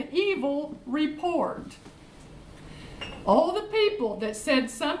up an evil report. All the people that said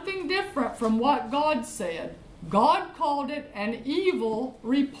something different from what God said, God called it an evil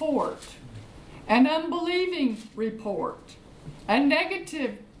report, an unbelieving report, a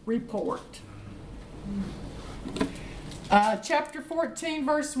negative report. Chapter 14,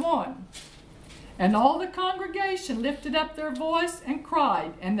 verse 1. And all the congregation lifted up their voice and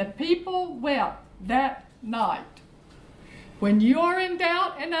cried, and the people wept that night. When you are in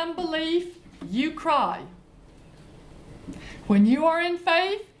doubt and unbelief, you cry. When you are in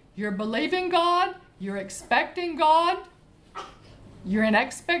faith, you're believing God, you're expecting God, you're in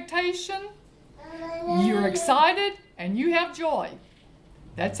expectation, you're excited, and you have joy.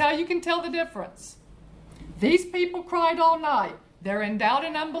 That's how you can tell the difference. These people cried all night. They're in doubt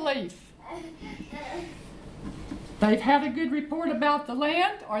and unbelief. They've had a good report about the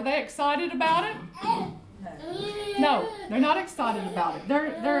land. Are they excited about it? No, they're not excited about it.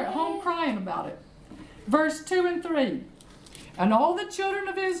 They're at home crying about it. Verse 2 and 3. And all the children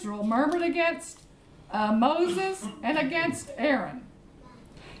of Israel murmured against Moses and against Aaron.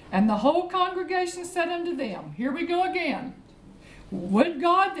 And the whole congregation said unto them, here we go again. Would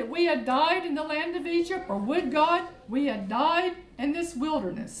God that we had died in the land of Egypt, or would God we had died in this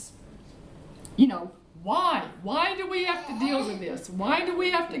wilderness? You know, why? Why do we have to deal with this? Why do we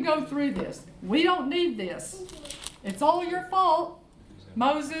have to go through this? We don't need this. It's all your fault,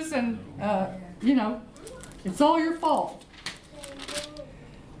 Moses, and, it's all your fault.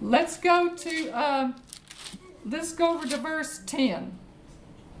 Let's go over to verse 10.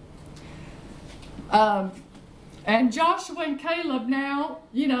 And Joshua and Caleb now,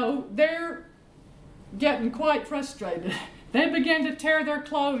 they're getting quite frustrated. They began to tear their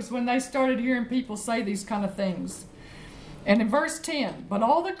clothes when they started hearing people say these kind of things. And in verse 10, but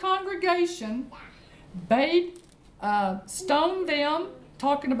all the congregation bade stone them,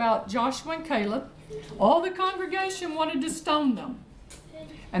 talking about Joshua and Caleb. All the congregation wanted to stone them.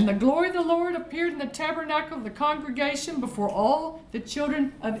 And the glory of the Lord appeared in the tabernacle of the congregation before all the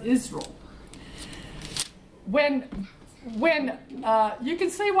children of Israel. When you can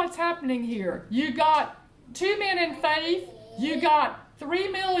see what's happening here. You got 2 men in faith. You got 3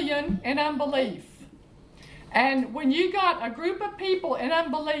 million in unbelief. And when you got a group of people in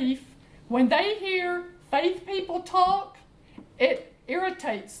unbelief, when they hear faith people talk, it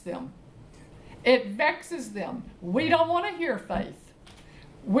irritates them. It vexes them. We don't want to hear faith.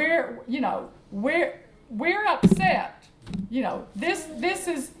 We're upset. This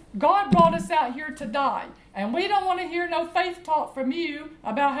is, God brought us out here to die. And we don't want to hear no faith talk from you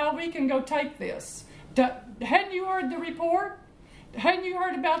about how we can go take this. Hadn't you heard the report? Hadn't you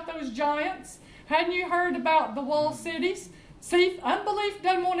heard about those giants? Hadn't you heard about the walled cities? See, unbelief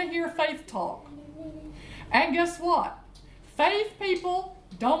doesn't want to hear faith talk. And guess what? Faith people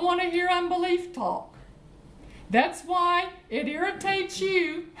don't want to hear unbelief talk. That's why it irritates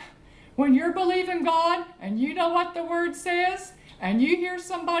you when you're believing God and you know what the Word says, and you hear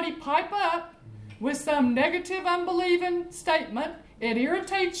somebody pipe up with some negative unbelieving statement. It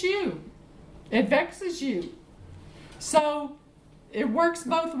irritates you. It vexes you. So it works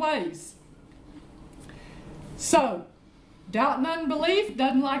both ways. So doubt and unbelief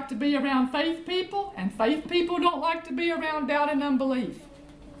doesn't like to be around faith people, and faith people don't like to be around doubt and unbelief.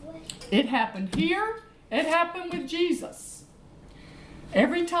 It happened here. It happened with Jesus.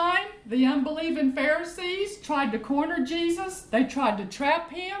 Every time the unbelieving Pharisees tried to corner Jesus, they tried to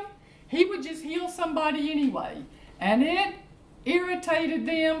trap him, he would just heal somebody anyway. And it irritated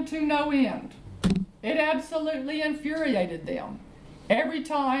them to no end. It absolutely infuriated them. Every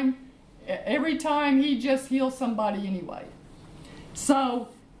time he just healed somebody anyway. So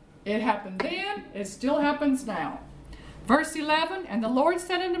It happened then, it still happens now. Verse 11, and the Lord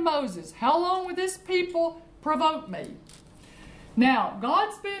said unto Moses, how long will this people provoke me? Now,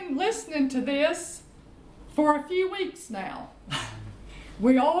 God's been listening to this for a few weeks now.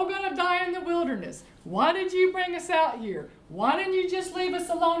 We're all going to die in the wilderness. Why did you bring us out here? Why didn't you just leave us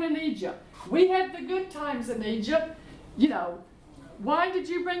alone in Egypt? We had the good times in Egypt. You know, why did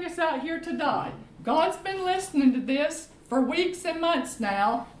you bring us out here to die? God's been listening to this for weeks and months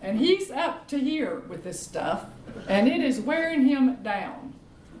now, and he's up to here with this stuff, and it is wearing him down.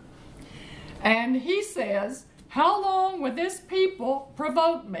 And he says, how long will this people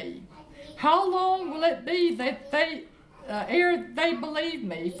provoke me? How long will it be that ere they believe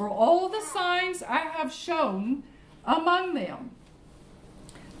me for all the signs I have shown among them?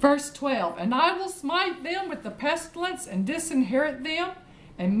 Verse 12, and I will smite them with the pestilence and disinherit them,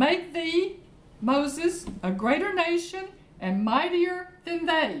 and make thee, Moses, a greater nation and mightier than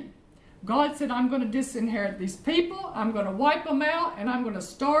they. God said, I'm going to disinherit these people, I'm going to wipe them out, and I'm going to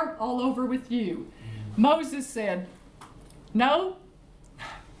start all over with you. Moses said, no.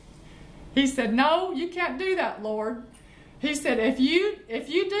 He said, no, you can't do that, Lord. He said, if you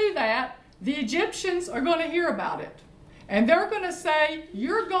do that, the Egyptians are going to hear about it. And they're going to say,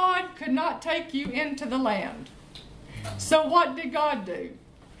 your God could not take you into the land. So what did God do?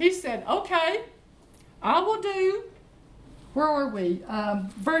 He said, okay, I will do. Where are we?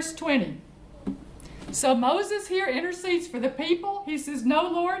 Verse 20. So Moses here intercedes for the people. He says, no,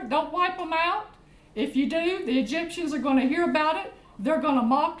 Lord, don't wipe them out. If you do, the Egyptians are going to hear about it. They're going to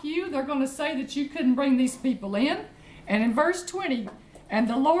mock you. They're going to say that you couldn't bring these people in. And in verse 20, and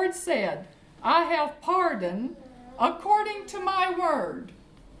the Lord said, I have pardoned according to my word.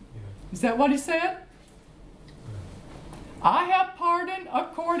 Is that what he said? I have pardoned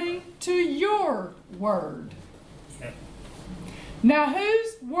according to your word. Now,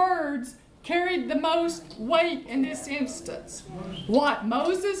 whose words carried the most weight in this instance? What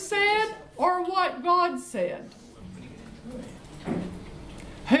Moses said or what God said?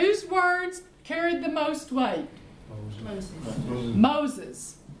 Whose words carried the most weight?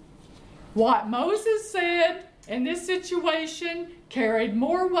 Moses. What Moses said in this situation carried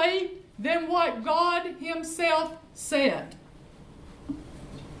more weight than what God himself said.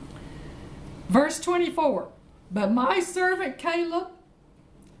 Verse 24. But my servant Caleb,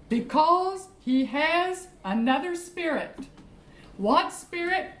 because he has another spirit. What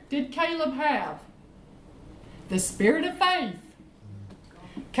spirit did Caleb have? The spirit of faith.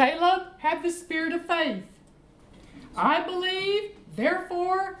 Caleb had the spirit of faith. I believe,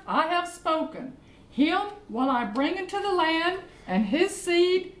 therefore I have spoken. Him will I bring into the land, and his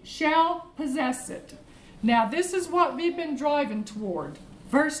seed shall possess it. Now this is what we've been driving toward.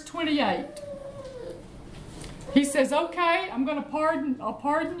 Verse 28. He says, okay, I'll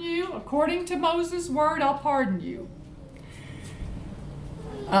pardon you. According to Moses' word, I'll pardon you.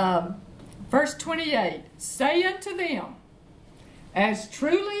 Verse 28, say unto them, as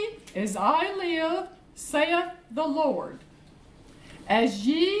truly as I live, saith the Lord, as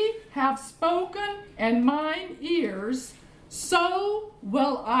ye have spoken in mine ears, so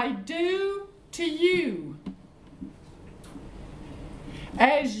will I do to you.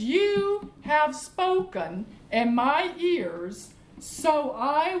 As you have spoken in my ears, so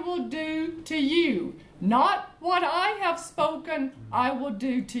I will do to you. Not what I have spoken, I will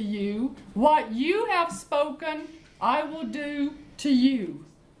do to you. What you have spoken, I will do to you.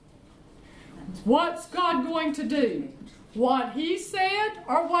 What's God going to do? What he said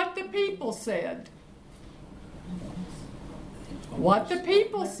or what the people said? What the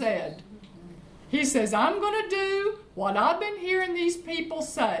people said. He says, I'm going to do what I've been hearing these people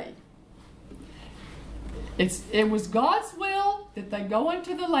say. It was God's will that they go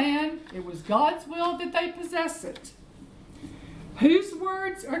into the land. It was God's will that they possess it. Whose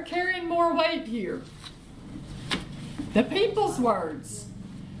words are carrying more weight here? The people's words.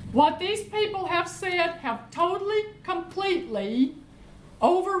 What these people have said have totally, completely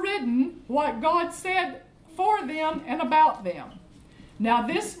overridden what God said for them and about them. Now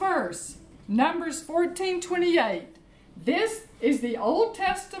this verse, Numbers 14:28, this is the Old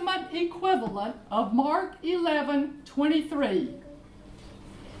Testament equivalent of Mark 11:23.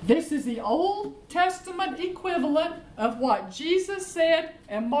 This is the Old Testament equivalent of what Jesus said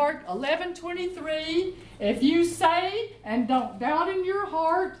in Mark 11:23. If you say and don't doubt in your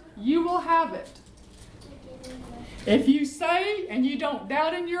heart, you will have it. If you say and you don't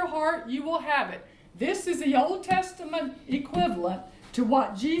doubt in your heart, you will have it. This is the Old Testament equivalent to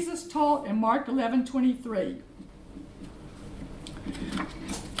what Jesus taught in Mark 11:23.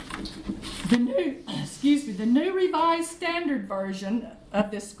 The New Revised Standard Version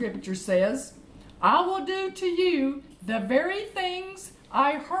of this scripture says, I will do to you the very things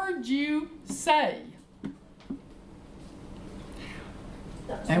I heard you say.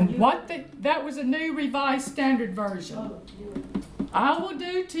 And that was a New Revised Standard Version. I will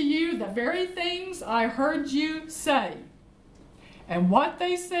do to you the very things I heard you say. And what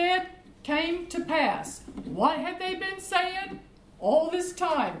they said came to pass. What had they been saying all this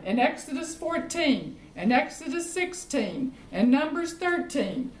time? In Exodus 14, and Exodus 16, and Numbers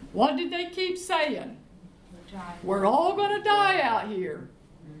 13. What did they keep saying? We're all going to die out here.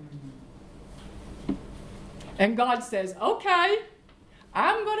 And God says, okay,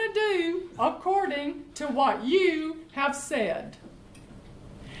 I'm going to do according to what you have said.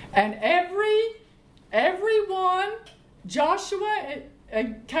 And everyone, Joshua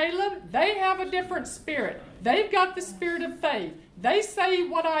and Caleb, they have a different spirit. They've got the spirit of faith. They say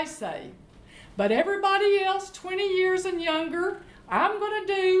what I say. But everybody else, 20 years and younger, I'm going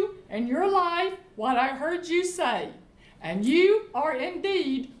to do in your life what I heard you say. And you are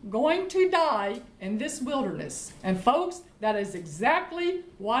indeed going to die in this wilderness. And folks, that is exactly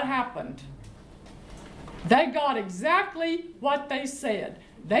what happened. They got exactly what they said.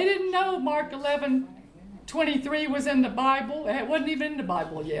 They didn't know Mark 11:23 was in the Bible. It wasn't even in the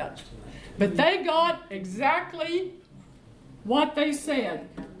Bible yet. But they got exactly what they said,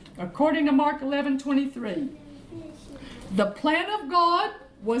 according to Mark 11:23. The plan of God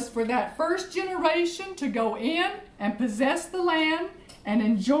was for that first generation to go in and possess the land and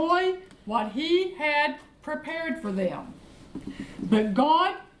enjoy what He had prepared for them. But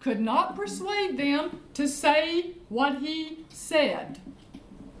God could not persuade them to say what He said.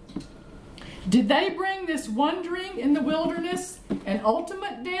 Did they bring this wandering in the wilderness and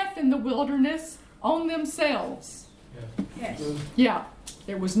ultimate death in the wilderness on themselves? Yes. Yeah,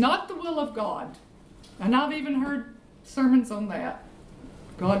 it was not the will of God. And I've even heard sermons on that.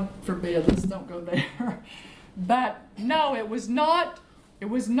 God forbid, let's don't go there. But no, it was not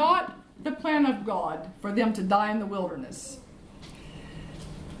the plan of God for them to die in the wilderness.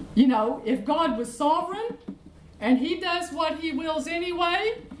 You know, if God was sovereign and He does what He wills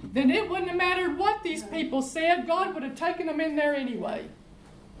anyway, then it wouldn't have mattered what these people said. God would have taken them in there anyway.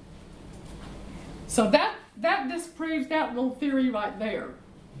 So that disproves that little theory right there.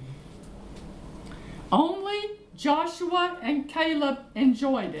 Only Joshua and Caleb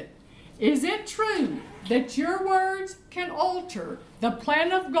enjoyed it. Is it true that your words can alter the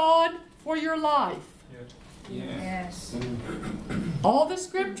plan of God for your life? Yes. All the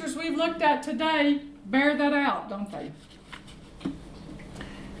scriptures we've looked at today bear that out, don't they?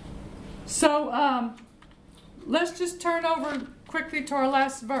 So let's just turn over quickly to our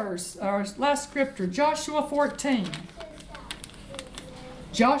last verse, our last scripture, Joshua 14.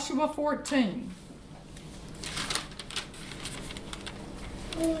 Joshua 14.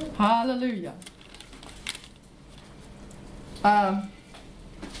 Hallelujah.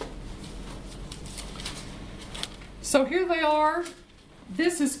 So here they are.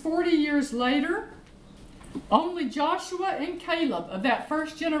 This is 40 years later. Only Joshua and Caleb of that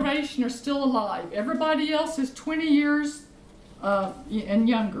first generation are still alive. Everybody else is 20 years and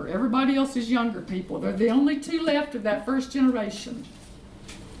younger. Everybody else is younger people. They're the only two left of that first generation.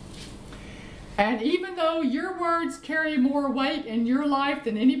 And even though your words carry more weight in your life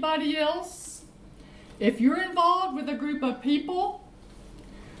than anybody else, if you're involved with a group of people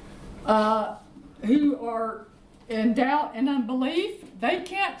who are in doubt and unbelief, they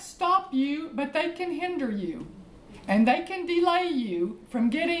can't stop you, but they can hinder you. And they can delay you from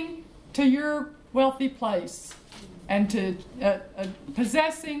getting to your wealthy place and to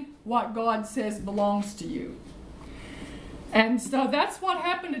possessing what God says belongs to you. And so that's what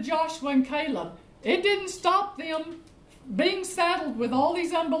happened to Joshua and Caleb. It didn't stop them being saddled with all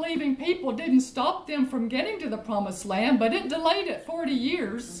these unbelieving people. It didn't stop them from getting to the promised land, but it delayed it 40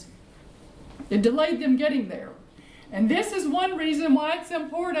 years. It delayed them getting there. And this is one reason why it's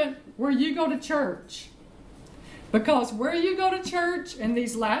important where you go to church. Because where you go to church in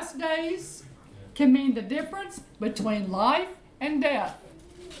these last days can mean the difference between life and death.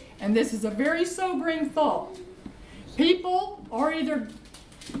 And this is a very sobering thought. People are either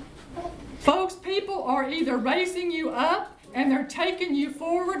raising you up and they're taking you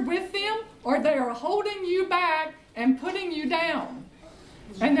forward with them, or they are holding you back and putting you down.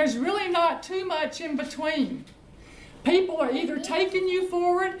 And there's really not too much in between. People are either taking you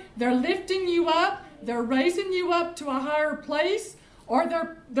forward, they're lifting you up, they're raising you up to a higher place, or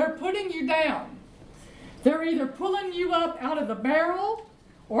they're putting you down. They're either pulling you up out of the barrel,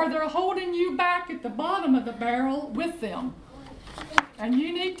 or they're holding you back at the bottom of the barrel with them. And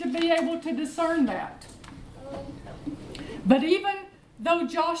you need to be able to discern that. But even though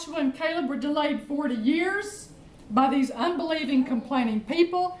Joshua and Caleb were delayed 40 years by these unbelieving, complaining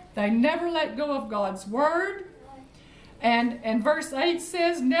people, they never let go of God's word. And verse 8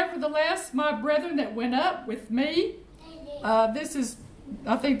 says, "Nevertheless, my brethren that went up with me," this is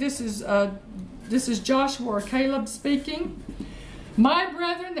Joshua or Caleb speaking. "My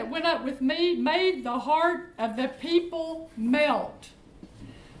brethren that went up with me made the heart of the people melt."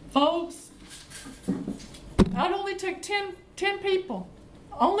 Folks, it only took 10 people.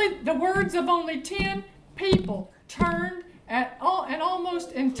 Only the words of only 10 people turned an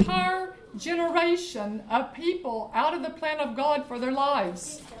almost entire generation of people out of the plan of God for their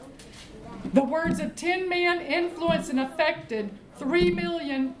lives. The words of 10 men influenced and affected 3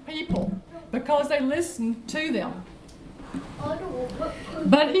 million people because they listened to them.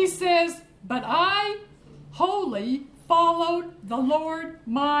 But he says, "But I wholly followed the Lord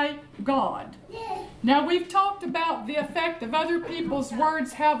my God." Now we've talked about the effect of other people's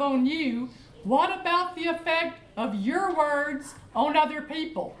words have on you. What about the effect of your words on other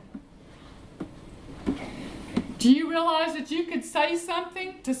people? Do you realize that you could say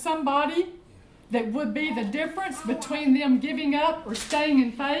something to somebody that would be the difference between them giving up or staying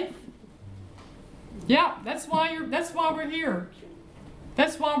in faith? Yeah, that's why we're here.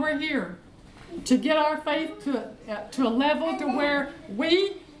 That's why we're here. To get our faith to a level to where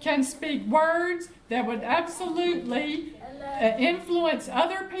we can speak words that would absolutely influence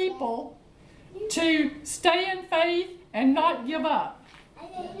other people to stay in faith and not give up.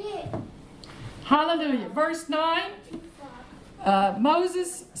 Hallelujah. Verse 9,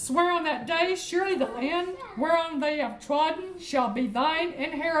 Moses swore on that day, "Surely the land whereon they have trodden shall be thine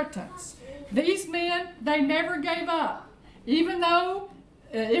inheritance." These men, they never gave up. Even though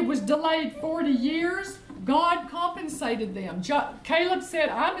it was delayed 40 years, God compensated them. Caleb said,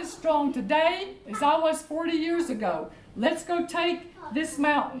 "I'm as strong today as I was 40 years ago. Let's go take this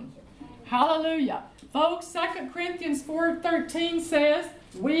mountain." Hallelujah. Folks, 2 Corinthians 4:13 says,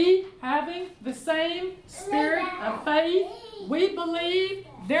 "We, having the same spirit of faith, we believe,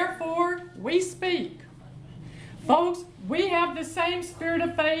 therefore we speak." Folks, we have the same spirit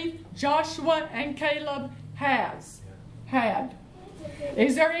of faith Joshua and Caleb had.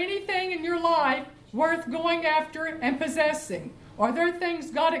 Is there anything in your life worth going after and possessing? Are there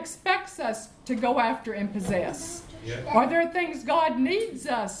things God expects us to go after and possess? Yeah. Are there things God needs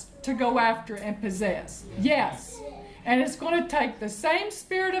us to go after and possess? Yes. And it's going to take the same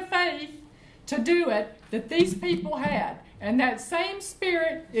spirit of faith to do it that these people had. And that same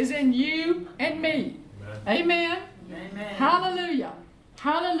spirit is in you and me. Amen. Amen. Hallelujah.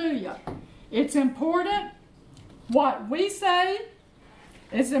 Hallelujah. It's important what we say.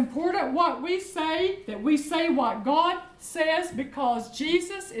 It's important what we say, that we say what God says, because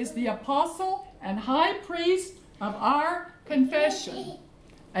Jesus is the apostle and high priest of our confession.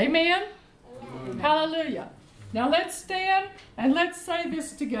 Amen? Hallelujah. Now let's stand and let's say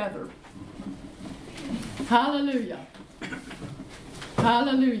this together. Hallelujah.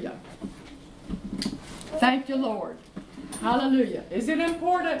 Hallelujah. Thank you, Lord. Hallelujah. Is it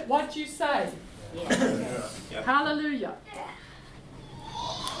important what you say? Yes. Hallelujah.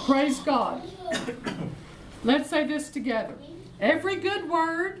 Praise God. Let's say this together. Every good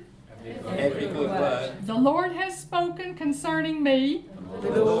word the Lord has spoken concerning me,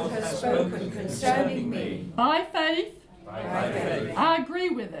 The Lord has spoken concerning me. By faith, By faith, I agree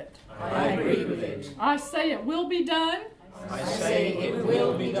with it. I agree with it. I say it will be done. I say it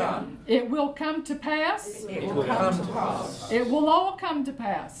will be done. It will come to pass. It will come to pass. It will all come to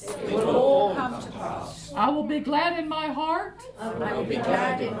pass. It will all come to pass. I will be glad in my heart. I will be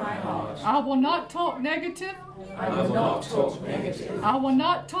glad in my heart. I will not talk negative. I will not talk negative. I will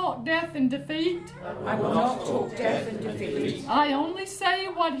not talk death and defeat. I will not talk death and defeat. I only say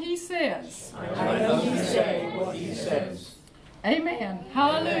what He says. I only say what He says. Amen.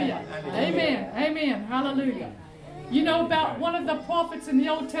 Hallelujah. Amen. Amen. Hallelujah. You know about one of the prophets in the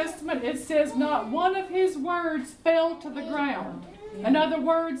Old Testament, it says not one of his words fell to the ground. In other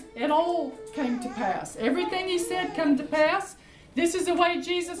words, it all came to pass. Everything he said came to pass. This is the way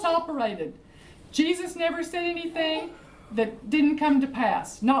Jesus operated. Jesus never said anything that didn't come to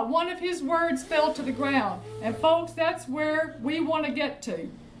pass. Not one of his words fell to the ground. And folks, that's where we want to get to.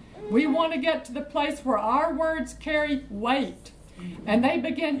 We want to get to the place where our words carry weight. And they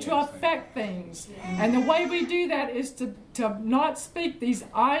begin to affect things. And the way we do that is to not speak these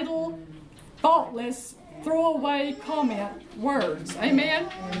idle, thoughtless, throwaway comment words. Amen?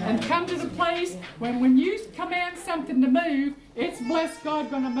 And come to the place when you command something to move, it's bless God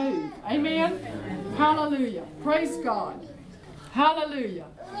going to move. Amen? Hallelujah. Praise God. Hallelujah.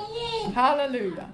 Hallelujah.